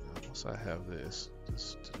 So now once I have this,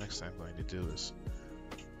 the next thing I'm going to do is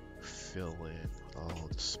fill in all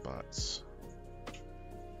the spots.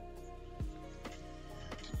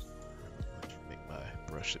 Let me make my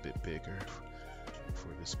brush a bit bigger for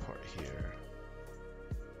this part here.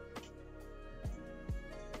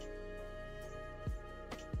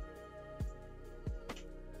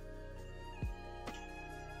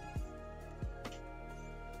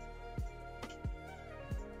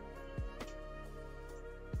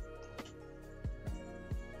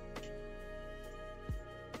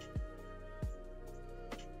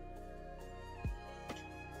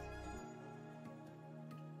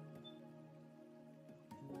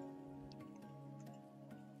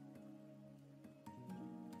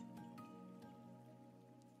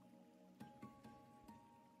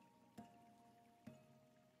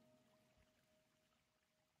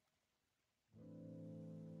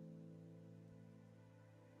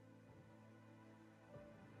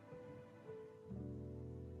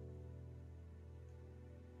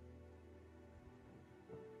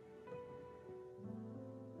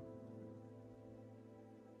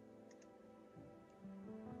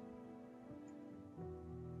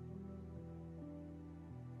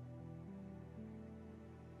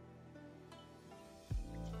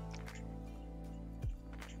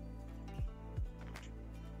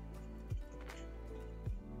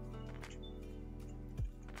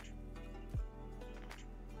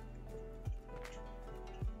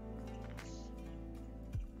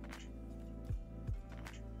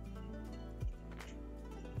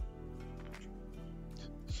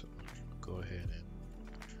 Go ahead and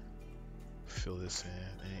fill this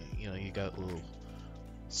in, and you got little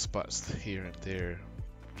spots here and there.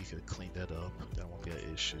 You could clean that up. That won't be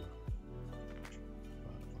an issue.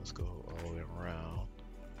 Let's go all the way around.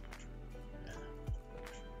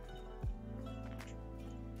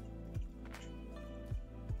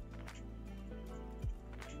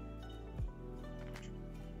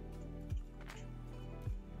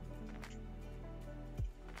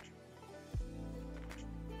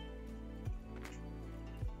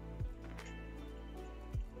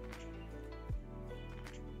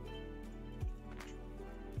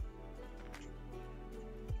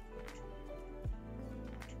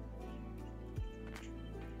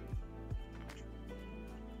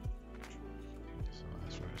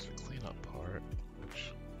 The cleanup part,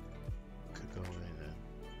 which could go in and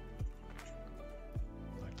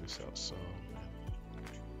knock this out some.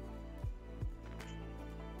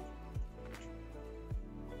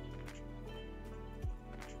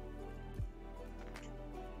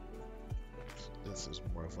 This is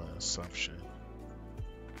more of an assumption.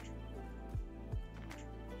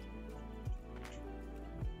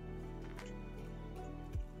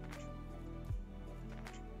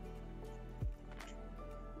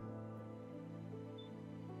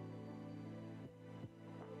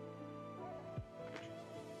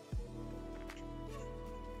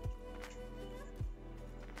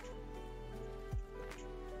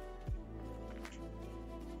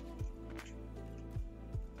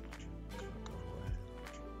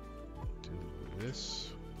 this.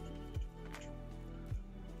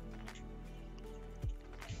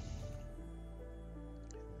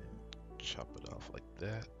 Chop it off like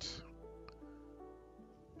that.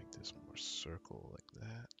 Make this more circle like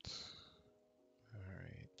that.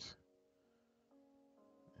 Alright.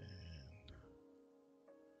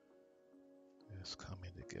 And it's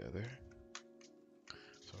coming together.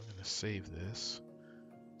 So we're going to save this.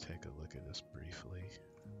 Take a look at this briefly.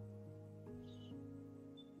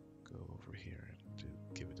 Go over here and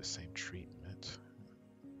give it the same treatment.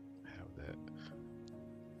 Have that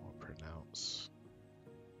more pronounced.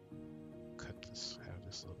 Cut this, have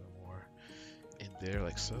this a little bit more in there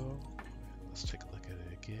like so. Let's take a look at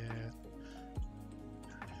it again.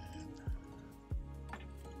 And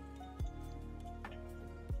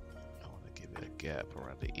I want to give it a gap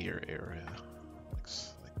around the ear area,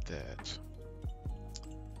 like that.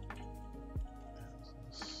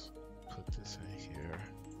 Let's put this in here.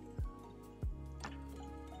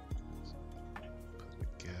 Put a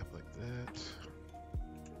gap like that.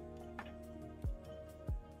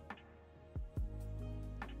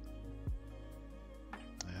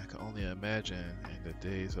 Only imagine in the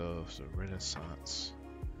days of the Renaissance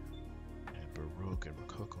and Baroque and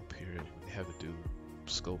Rococo period when they had to do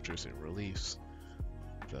sculptures and reliefs,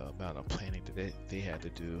 the amount of planning that they had to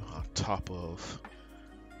do on top of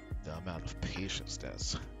the amount of patience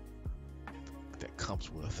that comes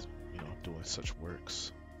with, you know, doing such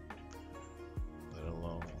works, let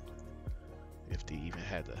alone if they even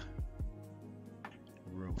had the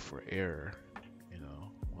room for error, you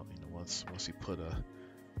know, once you put a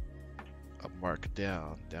mark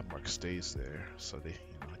down, that mark stays there. So they,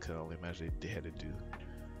 you know, I could only imagine they had to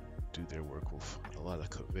do their work with a lot of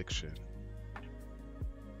conviction.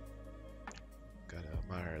 Gotta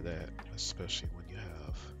admire that, especially when you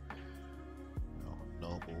have, you know,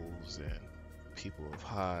 nobles and people of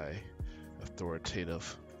high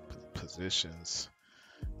authoritative positions.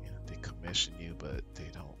 You know, they commission you, but they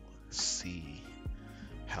don't see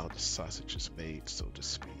how the sausage is made, so to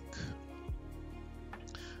speak.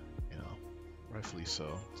 Rightfully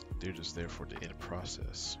so. They're just there for the end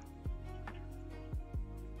process.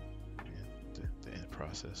 And the end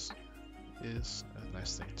process is a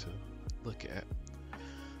nice thing to look at.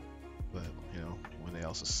 But, you know, when they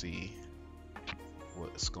also see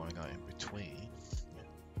what's going on in between,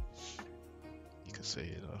 you can say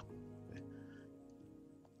it,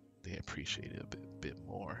 they appreciate it a bit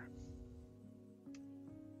more.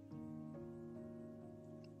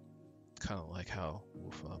 Kind of like how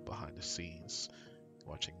with behind the scenes,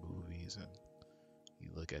 watching movies, and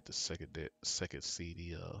you look at the second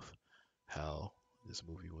CD of how this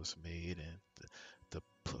movie was made, and the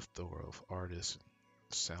plethora of artists, and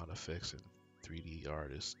sound effects, and 3D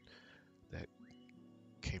artists that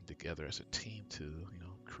came together as a team to, you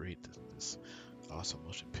know, create this awesome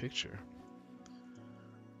motion picture.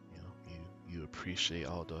 You know, you appreciate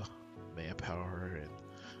all the manpower and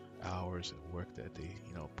hours and work that they,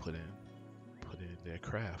 you know, put in their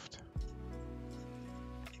craft.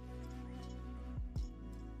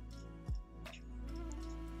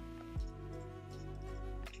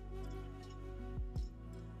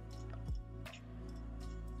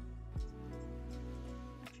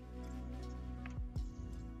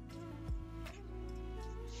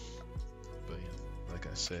 But, you know, like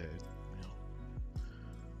I said, you know,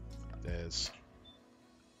 there's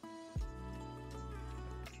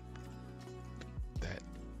that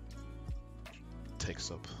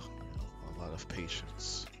takes up, you know, a lot of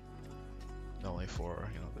patience, not only for,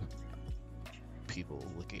 you know, the people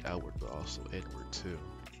looking outward, but also inward too.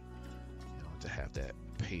 You know, to have that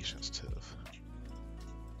patience to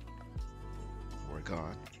work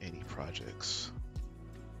on any projects,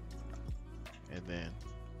 and then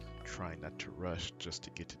trying not to rush just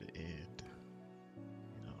to get to the end.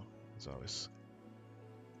 You know, it's always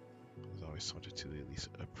wanted to at least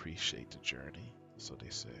appreciate the journey, so they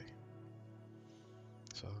say.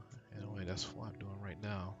 So in a way, that's what I'm doing right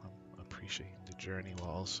now. I'm appreciating the journey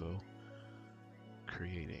while also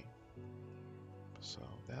creating. So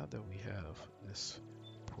now that we have this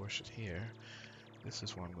portion here, this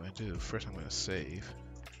is what I'm going to do. First, I'm going to save.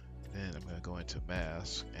 Then I'm going to go into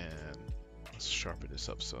mask and let's sharpen this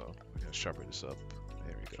up. So we're going to sharpen this up.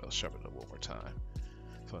 There we go. Sharpen it up one more time.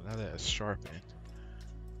 So now that it's sharpened,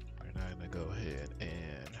 we're now going to go ahead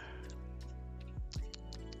and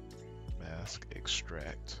mask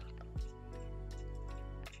extract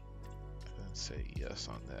and say yes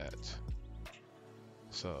on that.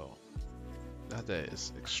 So now that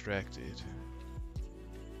it's extracted,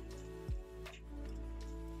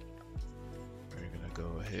 we're gonna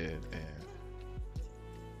go ahead and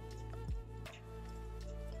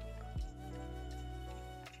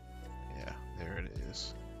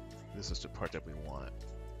is. This is the part that we want.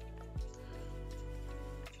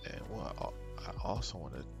 And what I also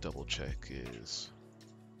want to double check is,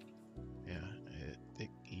 yeah, it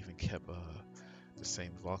even kept the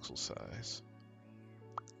same voxel size.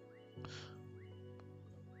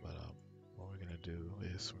 But what we're gonna do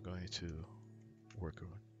is we're going to work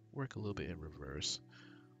a little bit in reverse.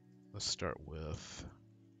 Let's start with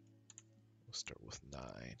 9.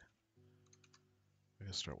 We're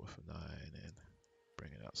gonna start with 9 and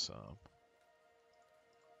bring it out some,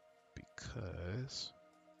 because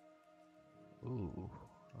ooh,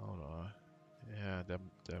 hold on. Yeah, that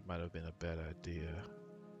might have been a bad idea.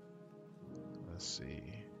 Let's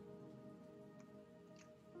see.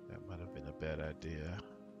 That might have been a bad idea,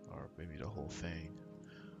 or maybe the whole thing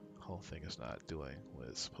is not doing what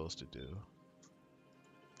it's supposed to do.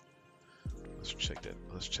 Let's check that.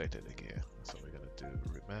 Let's check that again. So we're gonna do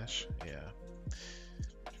remesh. Yeah.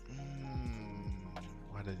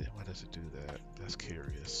 Why does it do that? That's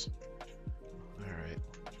curious. All right.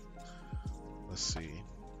 Let's see.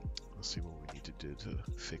 Let's see what we need to do to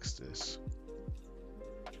fix this.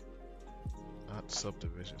 Not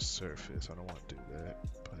subdivision surface. I don't want to do that.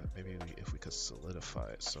 But maybe if we could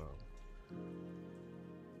solidify it some.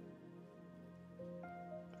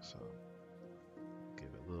 So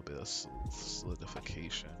give it a little bit of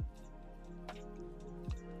solidification.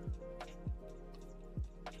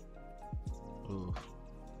 Ooh.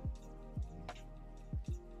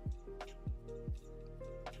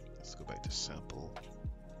 Let's go back to simple.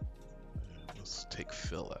 And let's take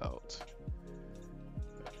fill out.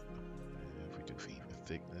 And if we do for even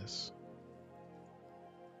thickness.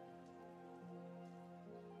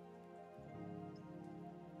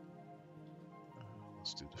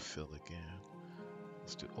 Let's do the fill again.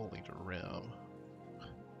 Let's do only the rim.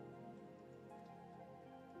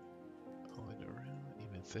 Only the rim,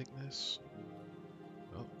 even thickness.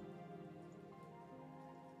 Oh.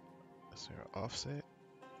 Is there an offset?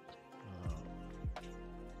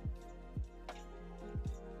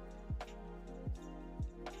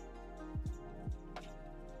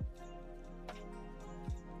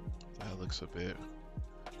 That looks a bit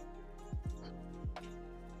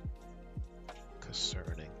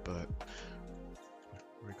concerning, but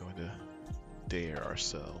we're going to dare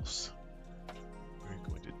ourselves. We're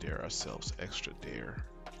going to dare ourselves, extra dare,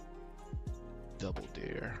 double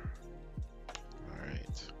dare. All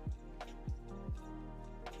right.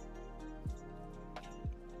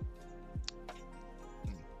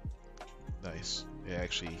 Nice. It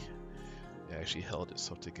actually held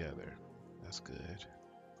itself together. That's good.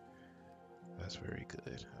 That's very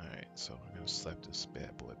good. All right, so we're gonna slap this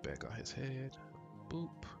bad boy back on his head.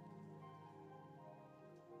 Boop.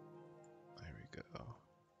 There we go.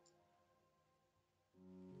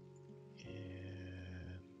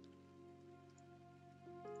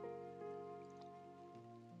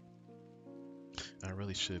 And I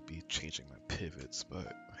really should be changing my pivots, but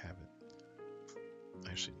I haven't.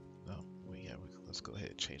 Actually, no. Let's go ahead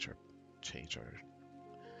and change our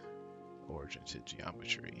origin to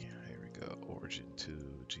geometry. Here we go. Origin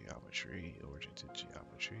to geometry. Origin to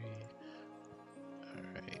geometry. All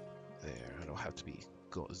right, there. I don't have to be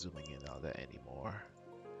zooming in all that anymore.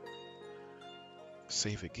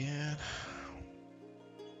 Save again.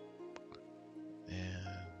 And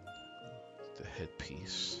the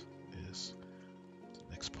headpiece is the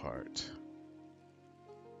next part.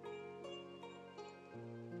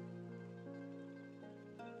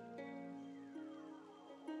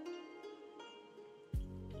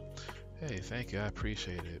 Hey, thank you. I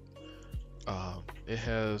appreciate it. It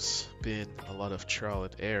has been a lot of trial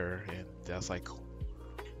and error, and that's like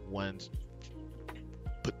one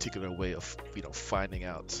particular way of finding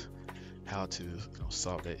out how to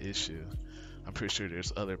solve that issue. I'm pretty sure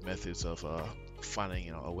there's other methods of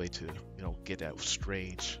finding a way to get that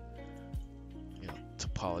strange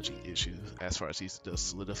topology issue as far as the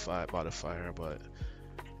solidified modifier, but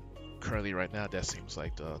currently right now that seems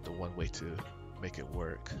like the one way to make it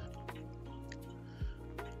work.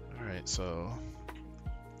 Alright, so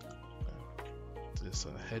this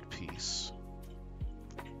headpiece,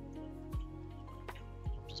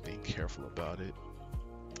 I'm just being careful about it.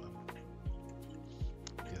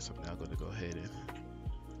 I guess I'm now going to go ahead and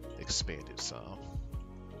expand it some.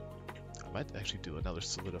 I might actually do another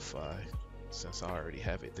solidify since I already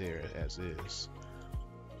have it there as is.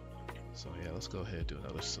 So yeah, let's go ahead and do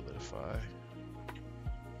another solidify.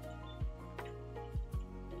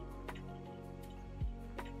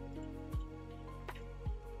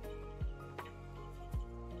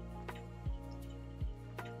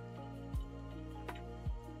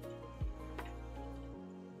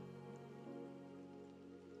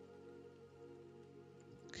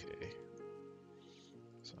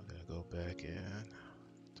 again,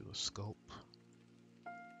 do a scope.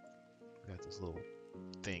 Got this little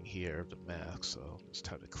thing here of the mask, so it's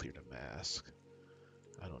time to clear the mask.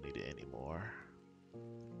 I don't need it anymore.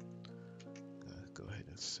 Go ahead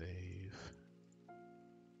and save.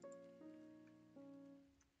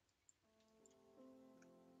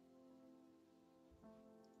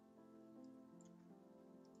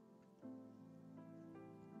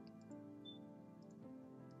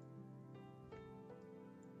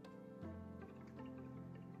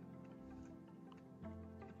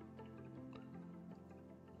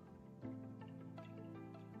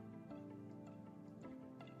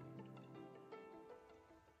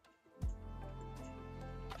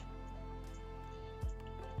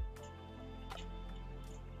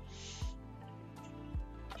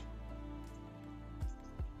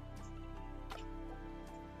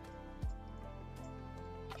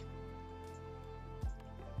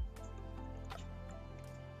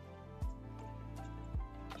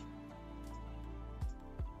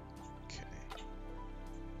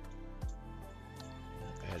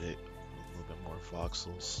 Edit a little bit more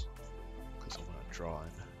voxels because I'm gonna draw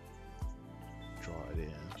it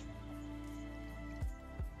in.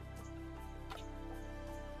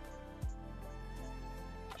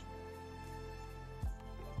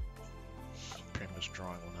 Pretty much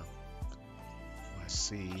drawing when I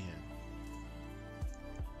see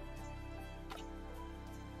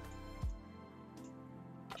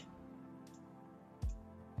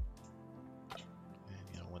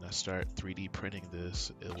and when I start 3D printing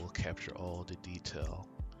this, it will capture all the detail.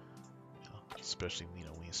 Especially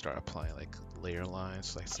when you start applying like layer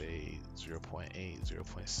lines, like say 0.8,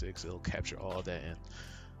 0.6, it'll capture all that, and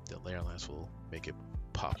the layer lines will make it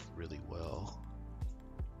pop really well.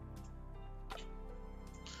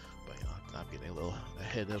 But I'm getting a little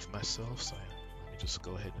ahead of myself, so let me just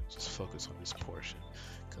go ahead and just focus on this portion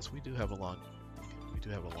because we do have a long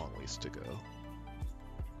ways to go.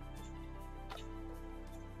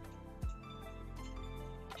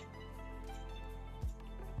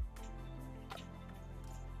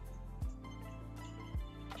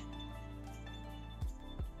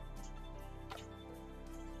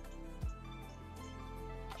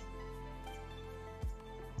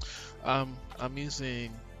 I'm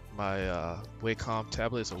using my Wacom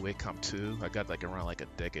tablet. It's a Wacom 2. I got like around like a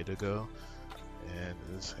decade ago, and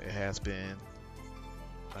it has been,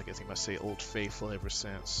 I guess you might say, old faithful ever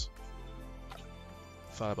since.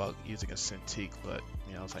 Thought about using a Cintiq, but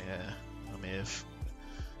I was like, I mean, if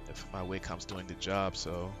my Wacom's doing the job,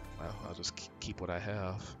 so I'll just keep what I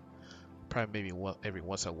have. Probably maybe every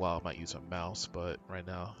once in a while I might use a mouse, but right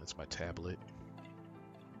now it's my tablet.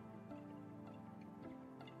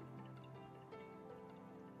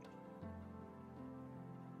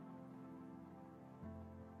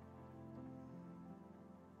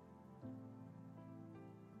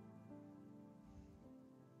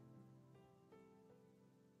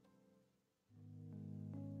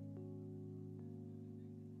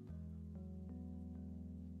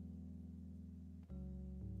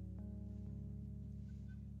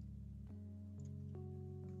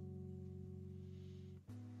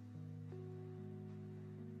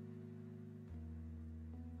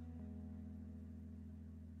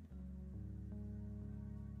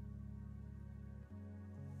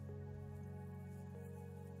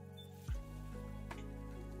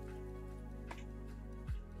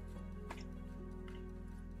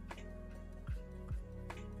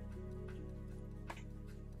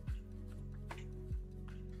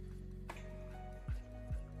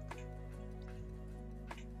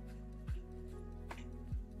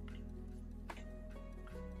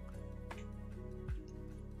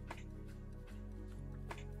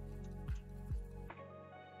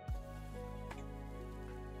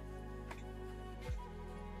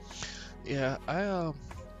 Yeah,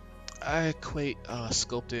 I equate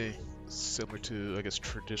sculpting similar to, I guess,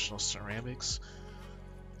 traditional ceramics.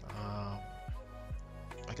 Um,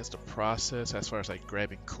 I guess the process, as far as like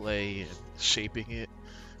grabbing clay and shaping it,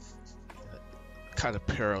 kind of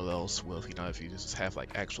parallels with, if you just have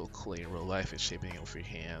like actual clay in real life and shaping it with your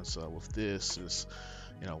hands. With this is,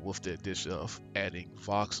 with the addition of adding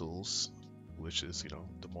voxels, which is,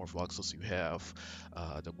 the more voxels you have,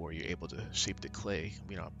 the more you're able to shape the clay,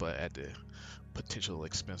 but at the potential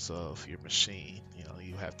expense of your machine.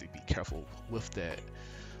 You have to be careful with that.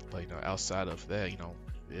 But outside of that,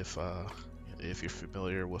 if you're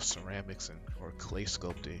familiar with ceramics or clay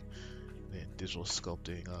sculpting, then digital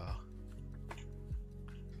sculpting,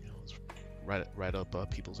 it's right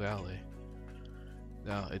up people's alley.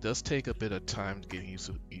 Now it does take a bit of time getting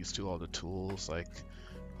used to all the tools. Like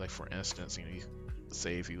for instance, you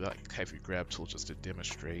say if you have your grab tool just to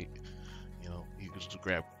demonstrate, You know, you can just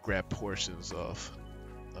grab portions of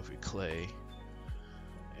your clay,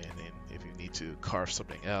 and then if you need to carve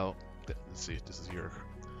something out, let's see, this is your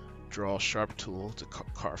draw sharp tool to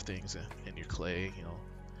carve things in your clay. You know,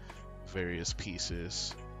 various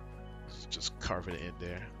pieces. Just carve it in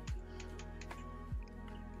there.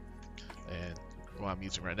 And what I'm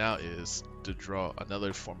using right now is to draw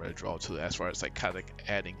another form of draw tool, as far as like kind of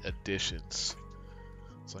adding additions.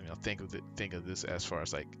 So you know, think of this as far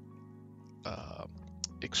as like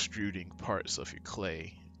extruding parts of your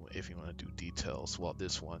clay if you want to do details. While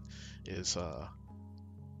this one is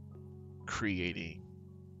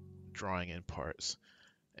drawing in parts.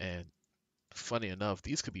 And funny enough,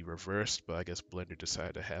 these could be reversed, but I guess Blender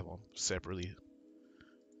decided to have them separately.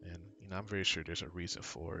 And you know, I'm very sure there's a reason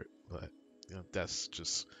for it, but you know, that's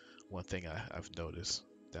just one thing I've noticed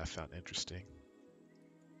that I found interesting.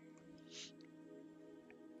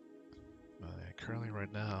 Currently,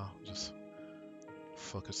 right now, I'm just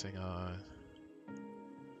focusing on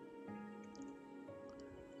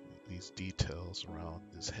these details around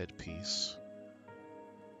this headpiece.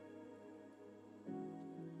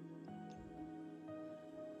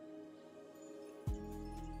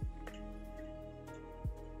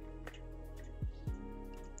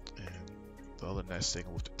 The other nice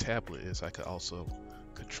thing with the tablet is I could also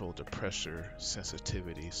control the pressure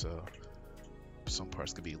sensitivity, so some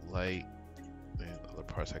parts could be light and other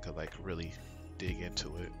parts I could like really dig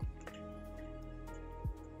into it.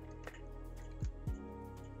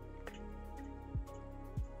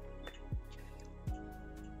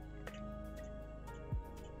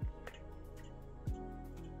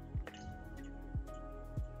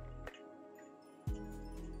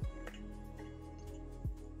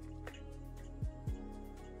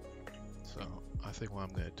 So I think what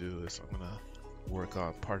I'm going to do is I'm going to work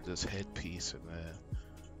on part of this headpiece, and then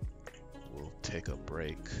we'll take a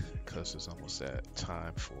break because it's almost that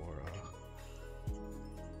time for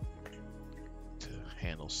to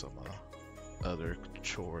handle some other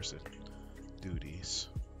chores and duties.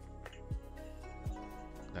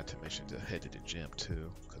 Not to mention to head to the gym too,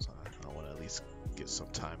 because I want to at least get some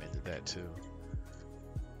time into that too.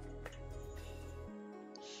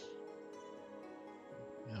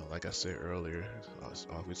 You know, like I said earlier, it's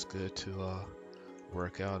always good to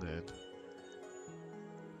work out and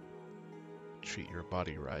treat your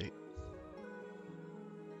body right.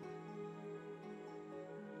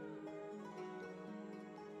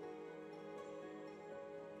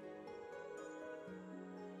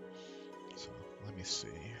 So let me see.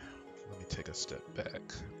 Let me take a step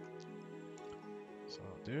back. So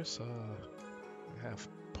there's I have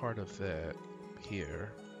part of that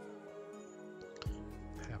here.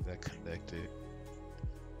 Have that connected,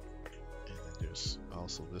 and then there's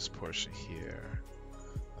also this portion here.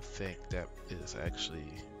 I think that is actually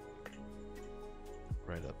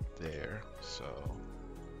right up there, so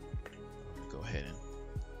I'm gonna go ahead and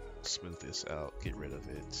smooth this out, get rid of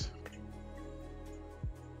it,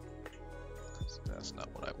 because that's not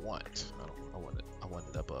what I want. I want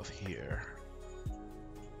it above here.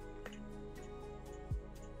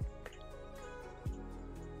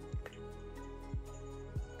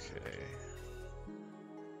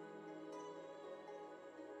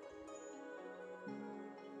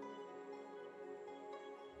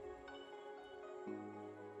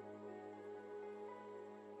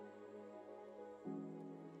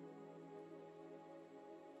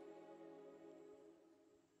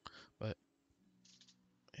 But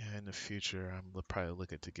in the future, I'm probably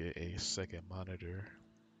looking to get a second monitor.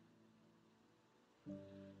 You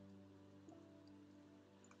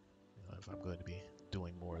know, if I'm going to be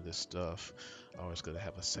doing more of this stuff, I'm always going to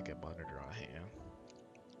have a second monitor on hand.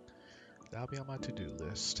 That'll be on my to-do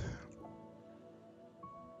list.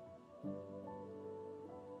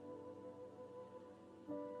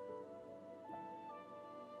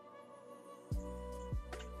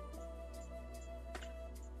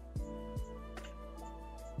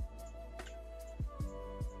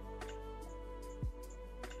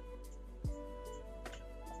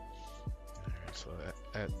 So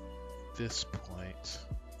at this point,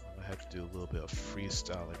 I'm gonna have to do a little bit of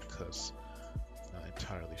freestyling because I'm not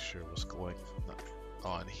entirely sure what's going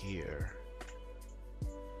on here.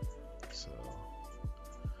 So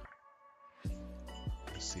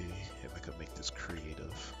let's see if I can make this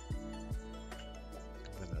creative.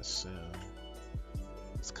 I'm gonna assume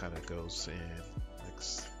this kind of goes in like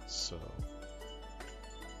so,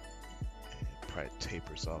 and it probably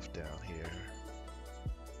tapers off down here.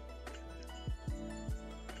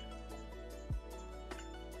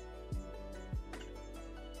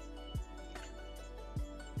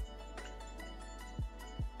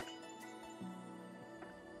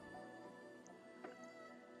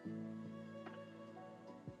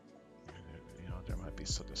 be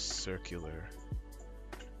something circular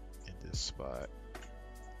in this spot.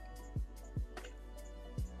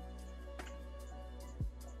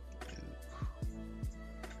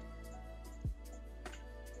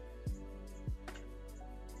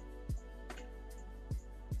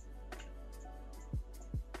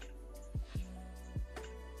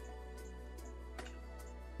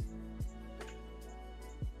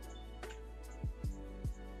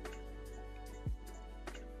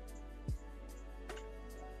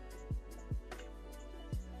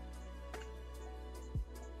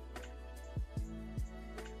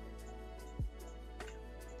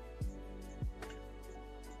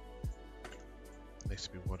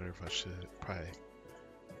 Makes me wonder if I should probably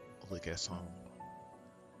look at some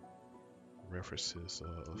references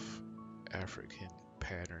of African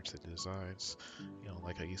patterns and designs, you know,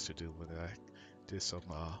 like I used to do when I did some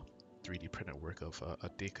 3D printed work of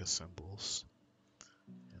Adinka symbols,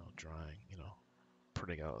 you know, drawing, you know,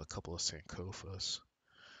 printing out a couple of Sankofas.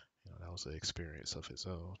 You know, that was an experience of its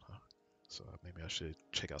own. So maybe I should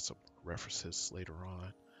check out some references later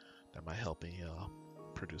on that might help me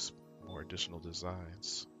produce more additional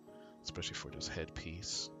designs, especially for this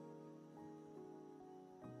headpiece.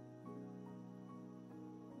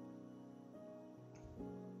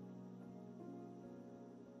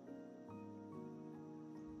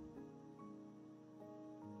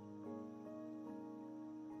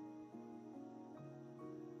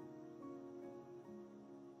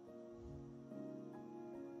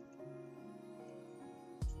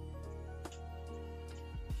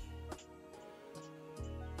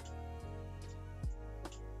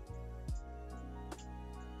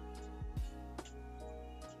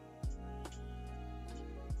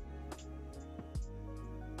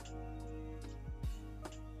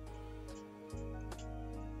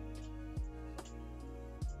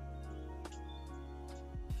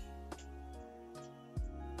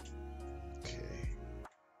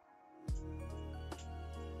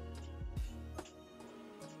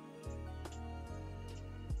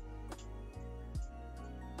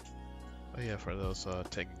 Oh yeah, for those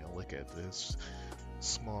taking a look at this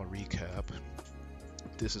small recap,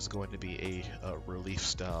 this is going to be a relief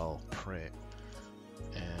style print,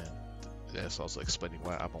 and that's also explaining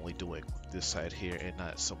why I'm only doing this side here and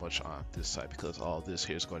not so much on this side, because all this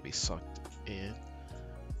here is going to be sunk in,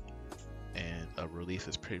 and a relief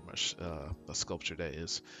is pretty much a sculpture that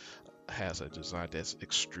has a design that's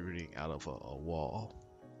extruding out of a wall.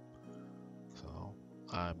 So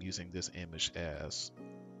I'm using this image as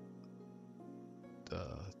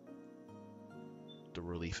the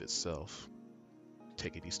relief itself,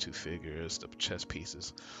 taking these two figures, the chess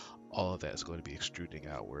pieces, all of that is going to be extruding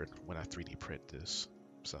outward when I 3D print this.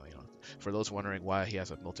 So, you know, for those wondering why he has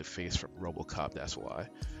a melted face from RoboCop, that's why.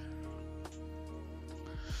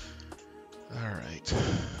 All right.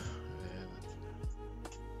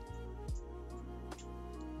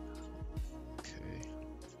 Okay.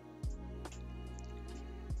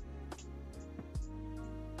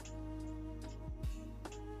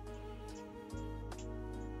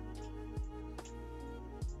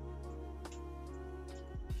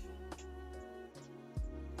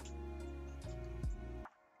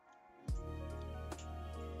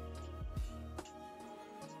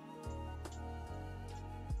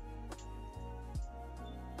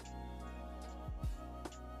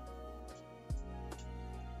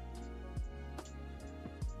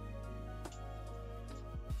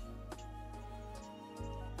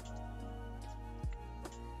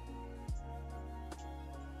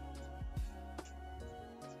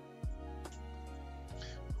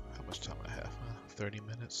 How much time I have? 30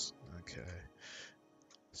 minutes? Okay.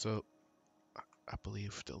 So I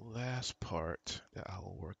believe the last part that I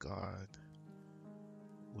will work on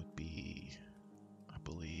would be, I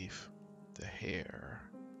believe, the hair.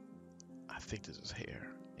 I think this is hair.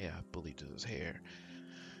 Yeah, I believe this is hair.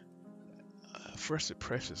 First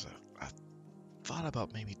impressions, I thought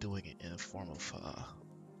about maybe doing it in a form of,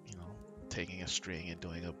 you know, taking a string and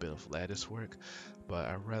doing a bit of lattice work, but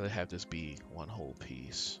I'd rather have this be one whole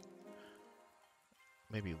piece.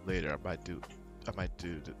 Maybe later I might do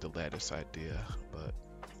the lattice idea, but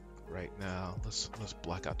right now let's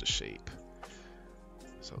block out the shape.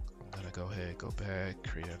 So I'm gonna go ahead, go back,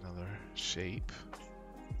 create another shape,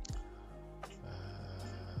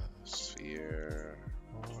 sphere,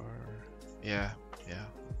 or yeah.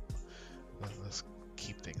 Let's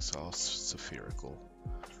keep things all spherical.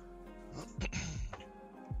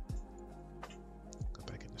 Go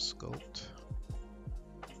back into sculpt.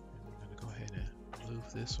 And we're gonna go ahead and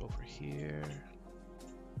move this over here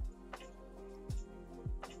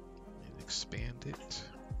and expand it.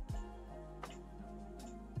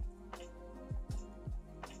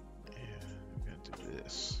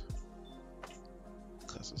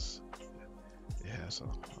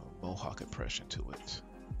 So mohawk impression to it.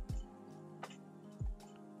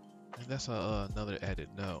 And that's another added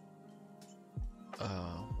note.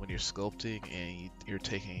 When you're sculpting and you're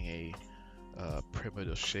taking a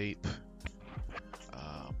primitive shape,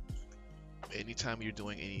 anytime you're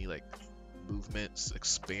doing any like movements,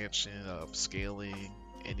 expansion, scaling,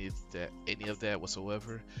 any of that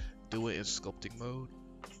whatsoever, do it in sculpting mode.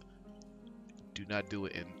 Do not do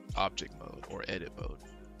it in object mode or edit mode.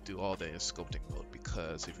 Do all that in sculpting mode,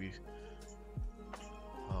 because if you,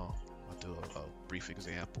 I'll do a brief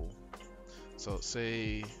example. So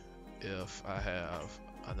say if I have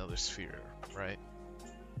another sphere, right?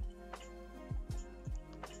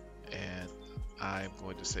 And I'm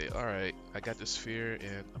going to say, all right, I got this sphere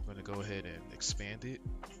and I'm going to go ahead and expand it.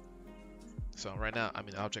 So right now I'm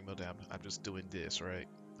in object mode. I'm just doing this, right?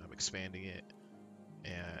 I'm expanding it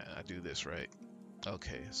and I do this, right?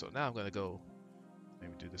 Okay, so now I'm going to go,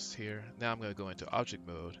 maybe do this here. Now I'm going to go into object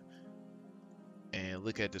mode and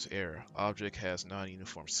look at this error. Object has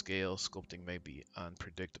non-uniform scale. Sculpting may be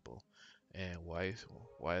unpredictable. And why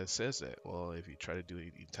it says that? Well, if you try to do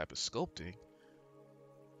any type of sculpting,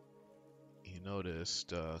 you notice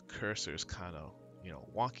the cursor is kind of,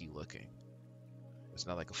 wonky looking. It's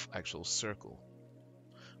not like an actual circle.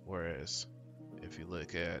 Whereas if you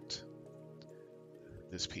look at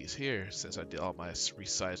this piece here, since I did all my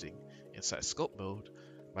resizing inside sculpt mode,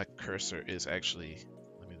 my cursor is actually,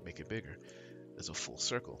 let me make it bigger, it's a full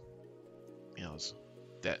circle.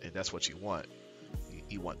 And that's what you want.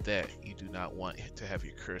 You want that. You do not want to have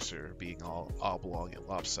your cursor being all oblong and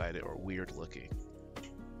lopsided or weird looking.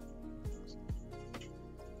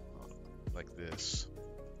 Like this.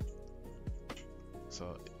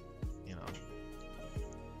 So,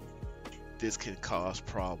 this can cause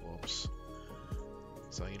problems.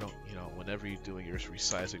 So whenever you're doing your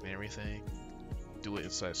resizing and everything, do it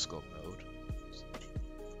inside sculpt mode.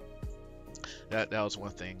 That was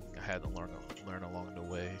one thing I had to learn along the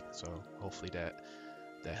way. So hopefully that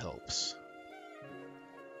helps.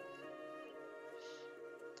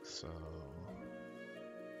 So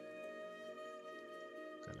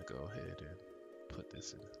I'm gonna go ahead and put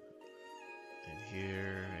this in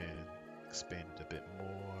here and expand it a bit more.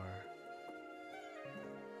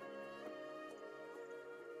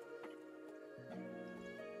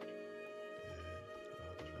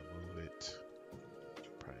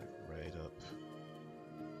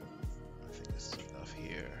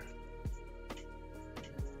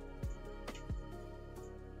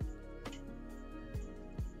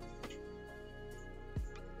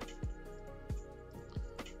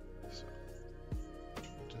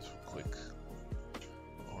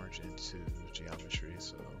 Into geometry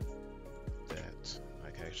so that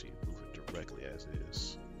I can actually move it directly as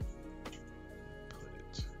is. Put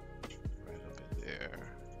it right up in there.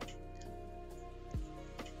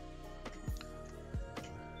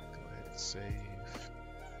 Go ahead and save.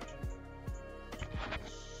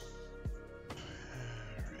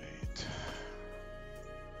 Alright.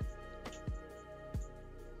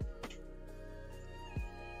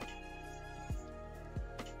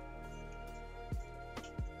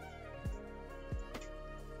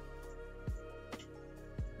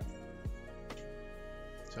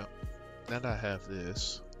 So now that I have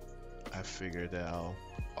this, I figured that I'll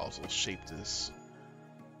also shape this.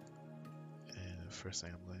 And the first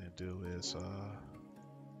thing I'm going to do is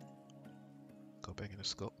go back into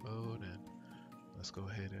sculpt mode and let's go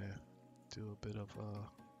ahead and do a bit of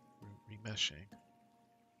remeshing.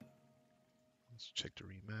 Let's check the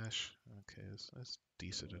remesh. Okay, that's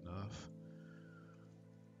decent enough.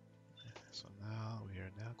 So now we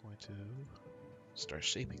are now going to start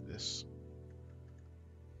shaping this.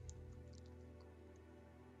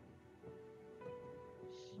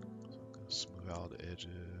 Smooth out the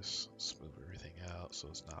edges, smooth everything out so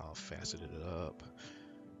it's not all faceted up,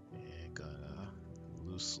 and gonna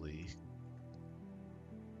loosely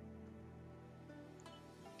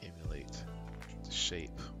emulate the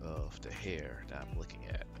shape of the hair that I'm looking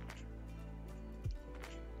at.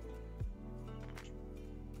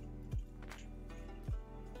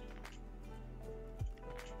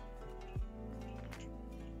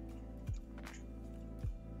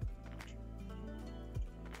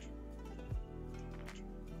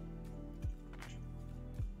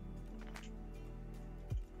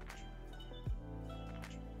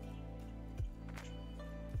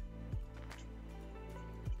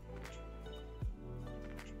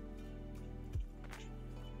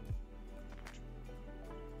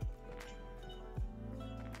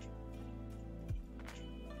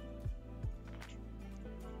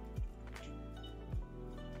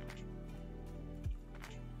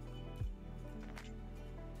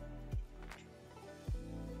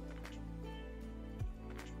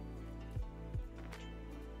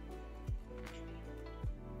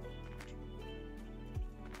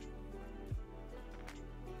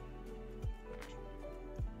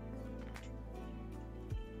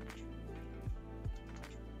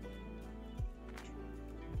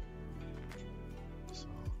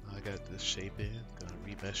 I got this shape in, gonna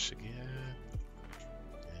remesh again,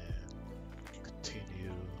 and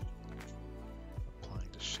continue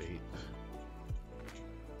applying the shape.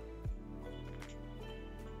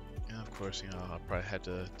 And of course, I probably had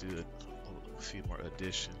to do a few more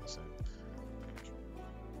additions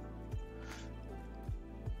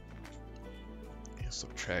and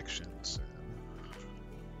subtractions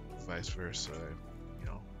and vice versa,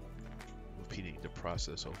 repeating the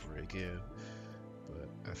process over again. But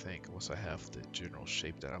I think once I have the general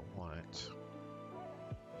shape that I want,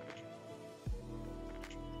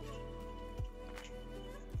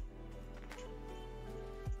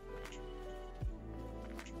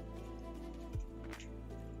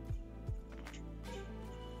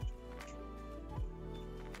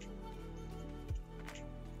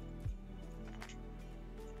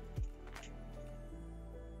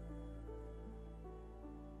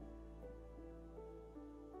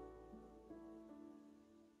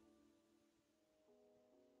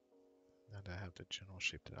 now that I have the general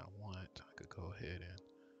shape that I want, I could go ahead and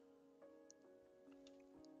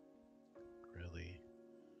really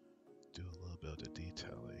do a little bit of the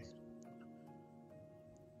detailing.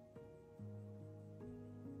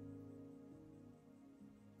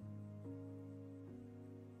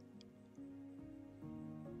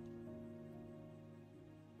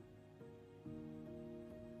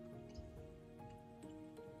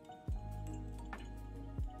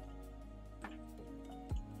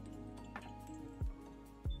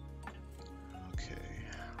 Okay,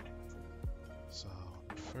 so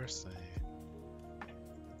the first thing,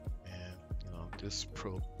 and this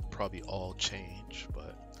probably all change,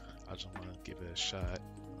 but I just want to give it a shot.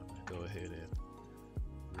 I'm gonna go ahead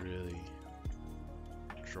and really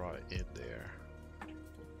draw it in there.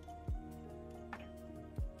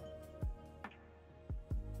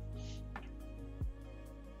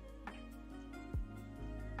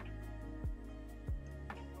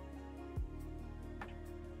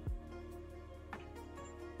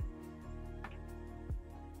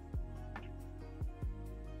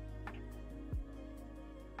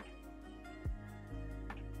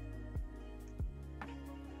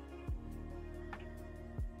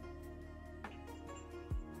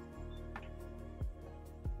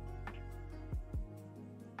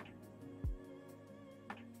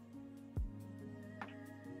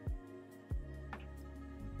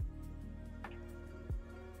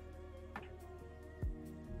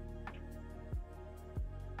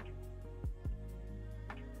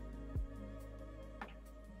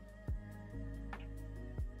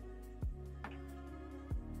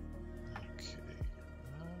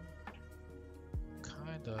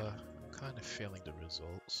 Kind of feeling the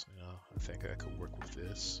results. I think I could work with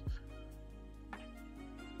this.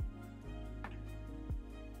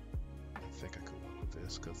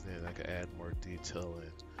 Because then I could add more detail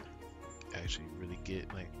and actually really get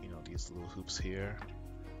these little hoops here.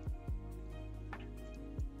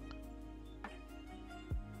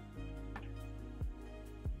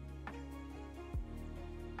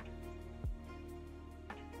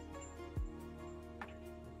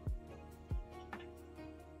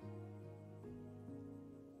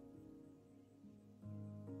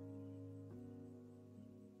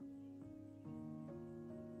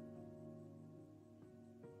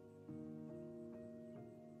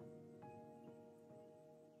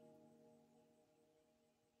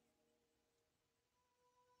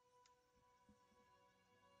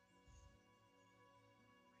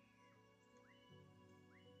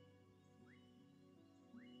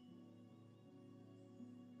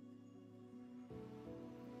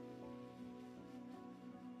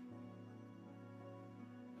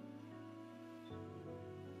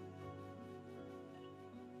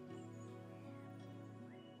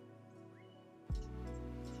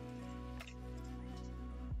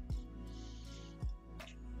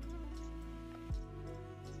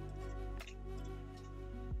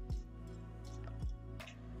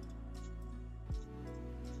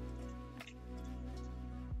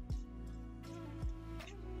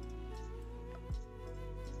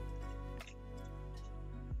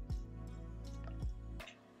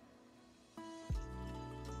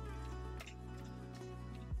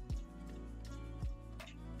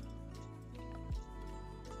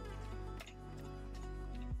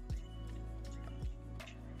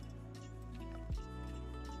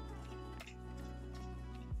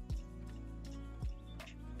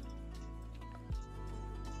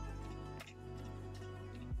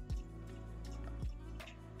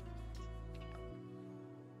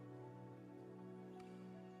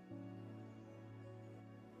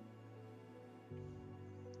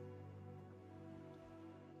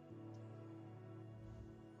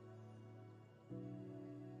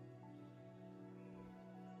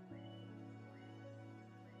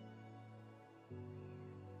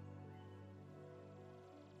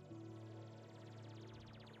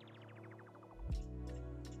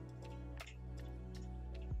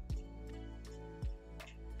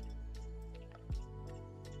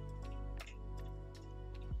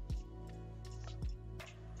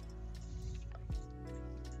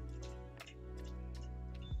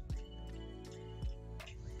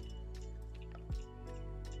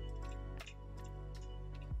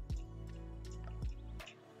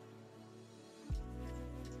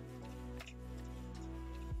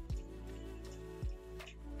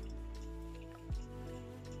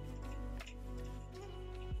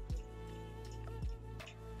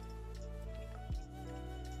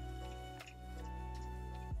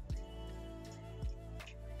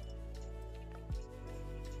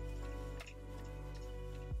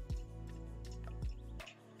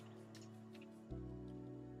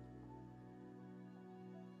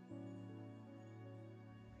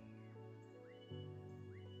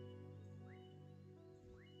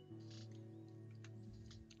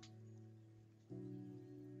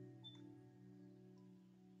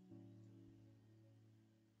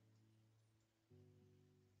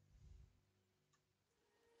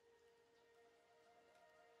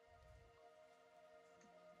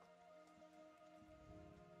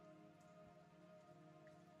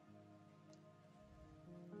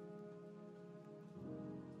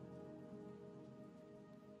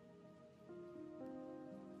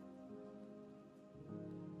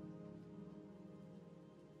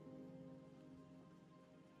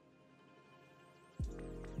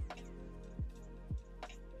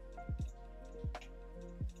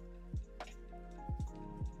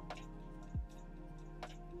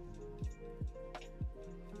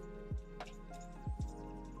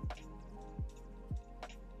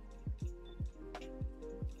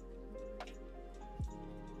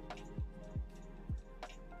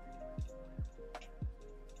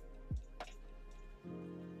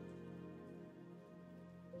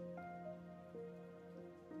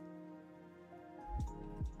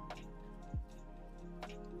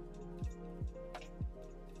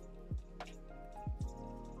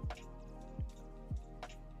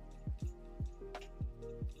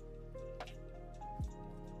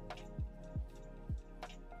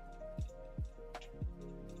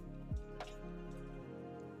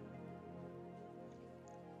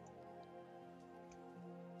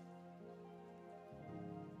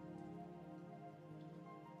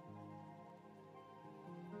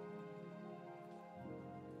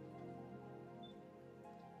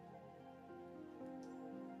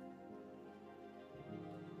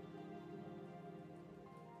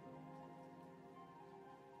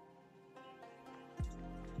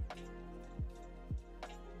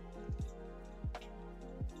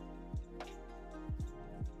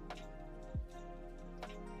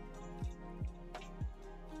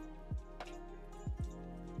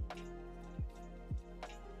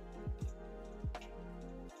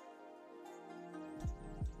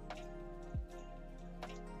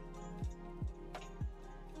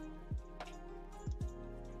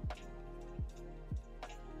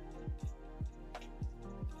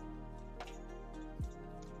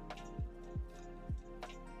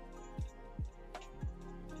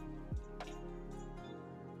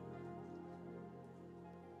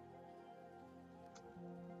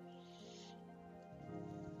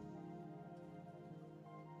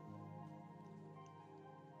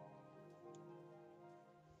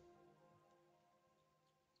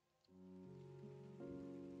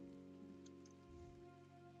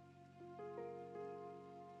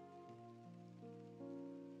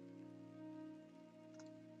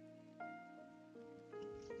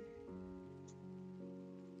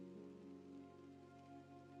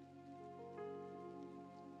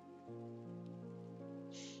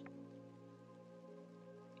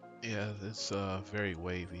 Yeah, it's very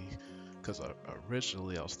wavy. Because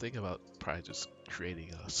originally I was thinking about probably just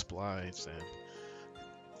creating splines and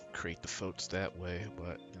create the floats that way,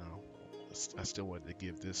 but you know, I still wanted to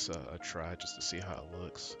give this a try just to see how it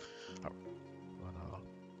looks. But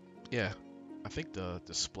yeah, I think the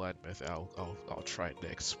splat method I'll try it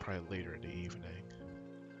next, probably later in the evening.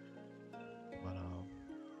 But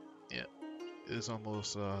yeah, it's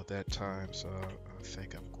almost that time, so I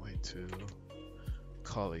think I'm going to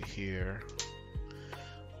call it here.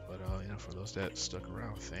 But you know, for those that stuck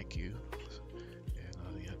around, thank you.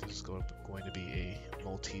 And yeah, this is going to be a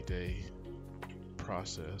multi-day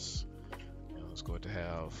process. You know, it's going to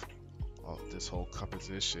have this whole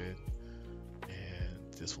composition,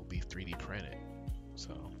 and this will be 3D printed.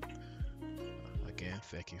 So again,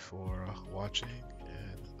 thank you for watching,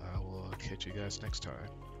 and I will catch you guys next time.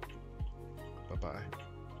 Bye bye.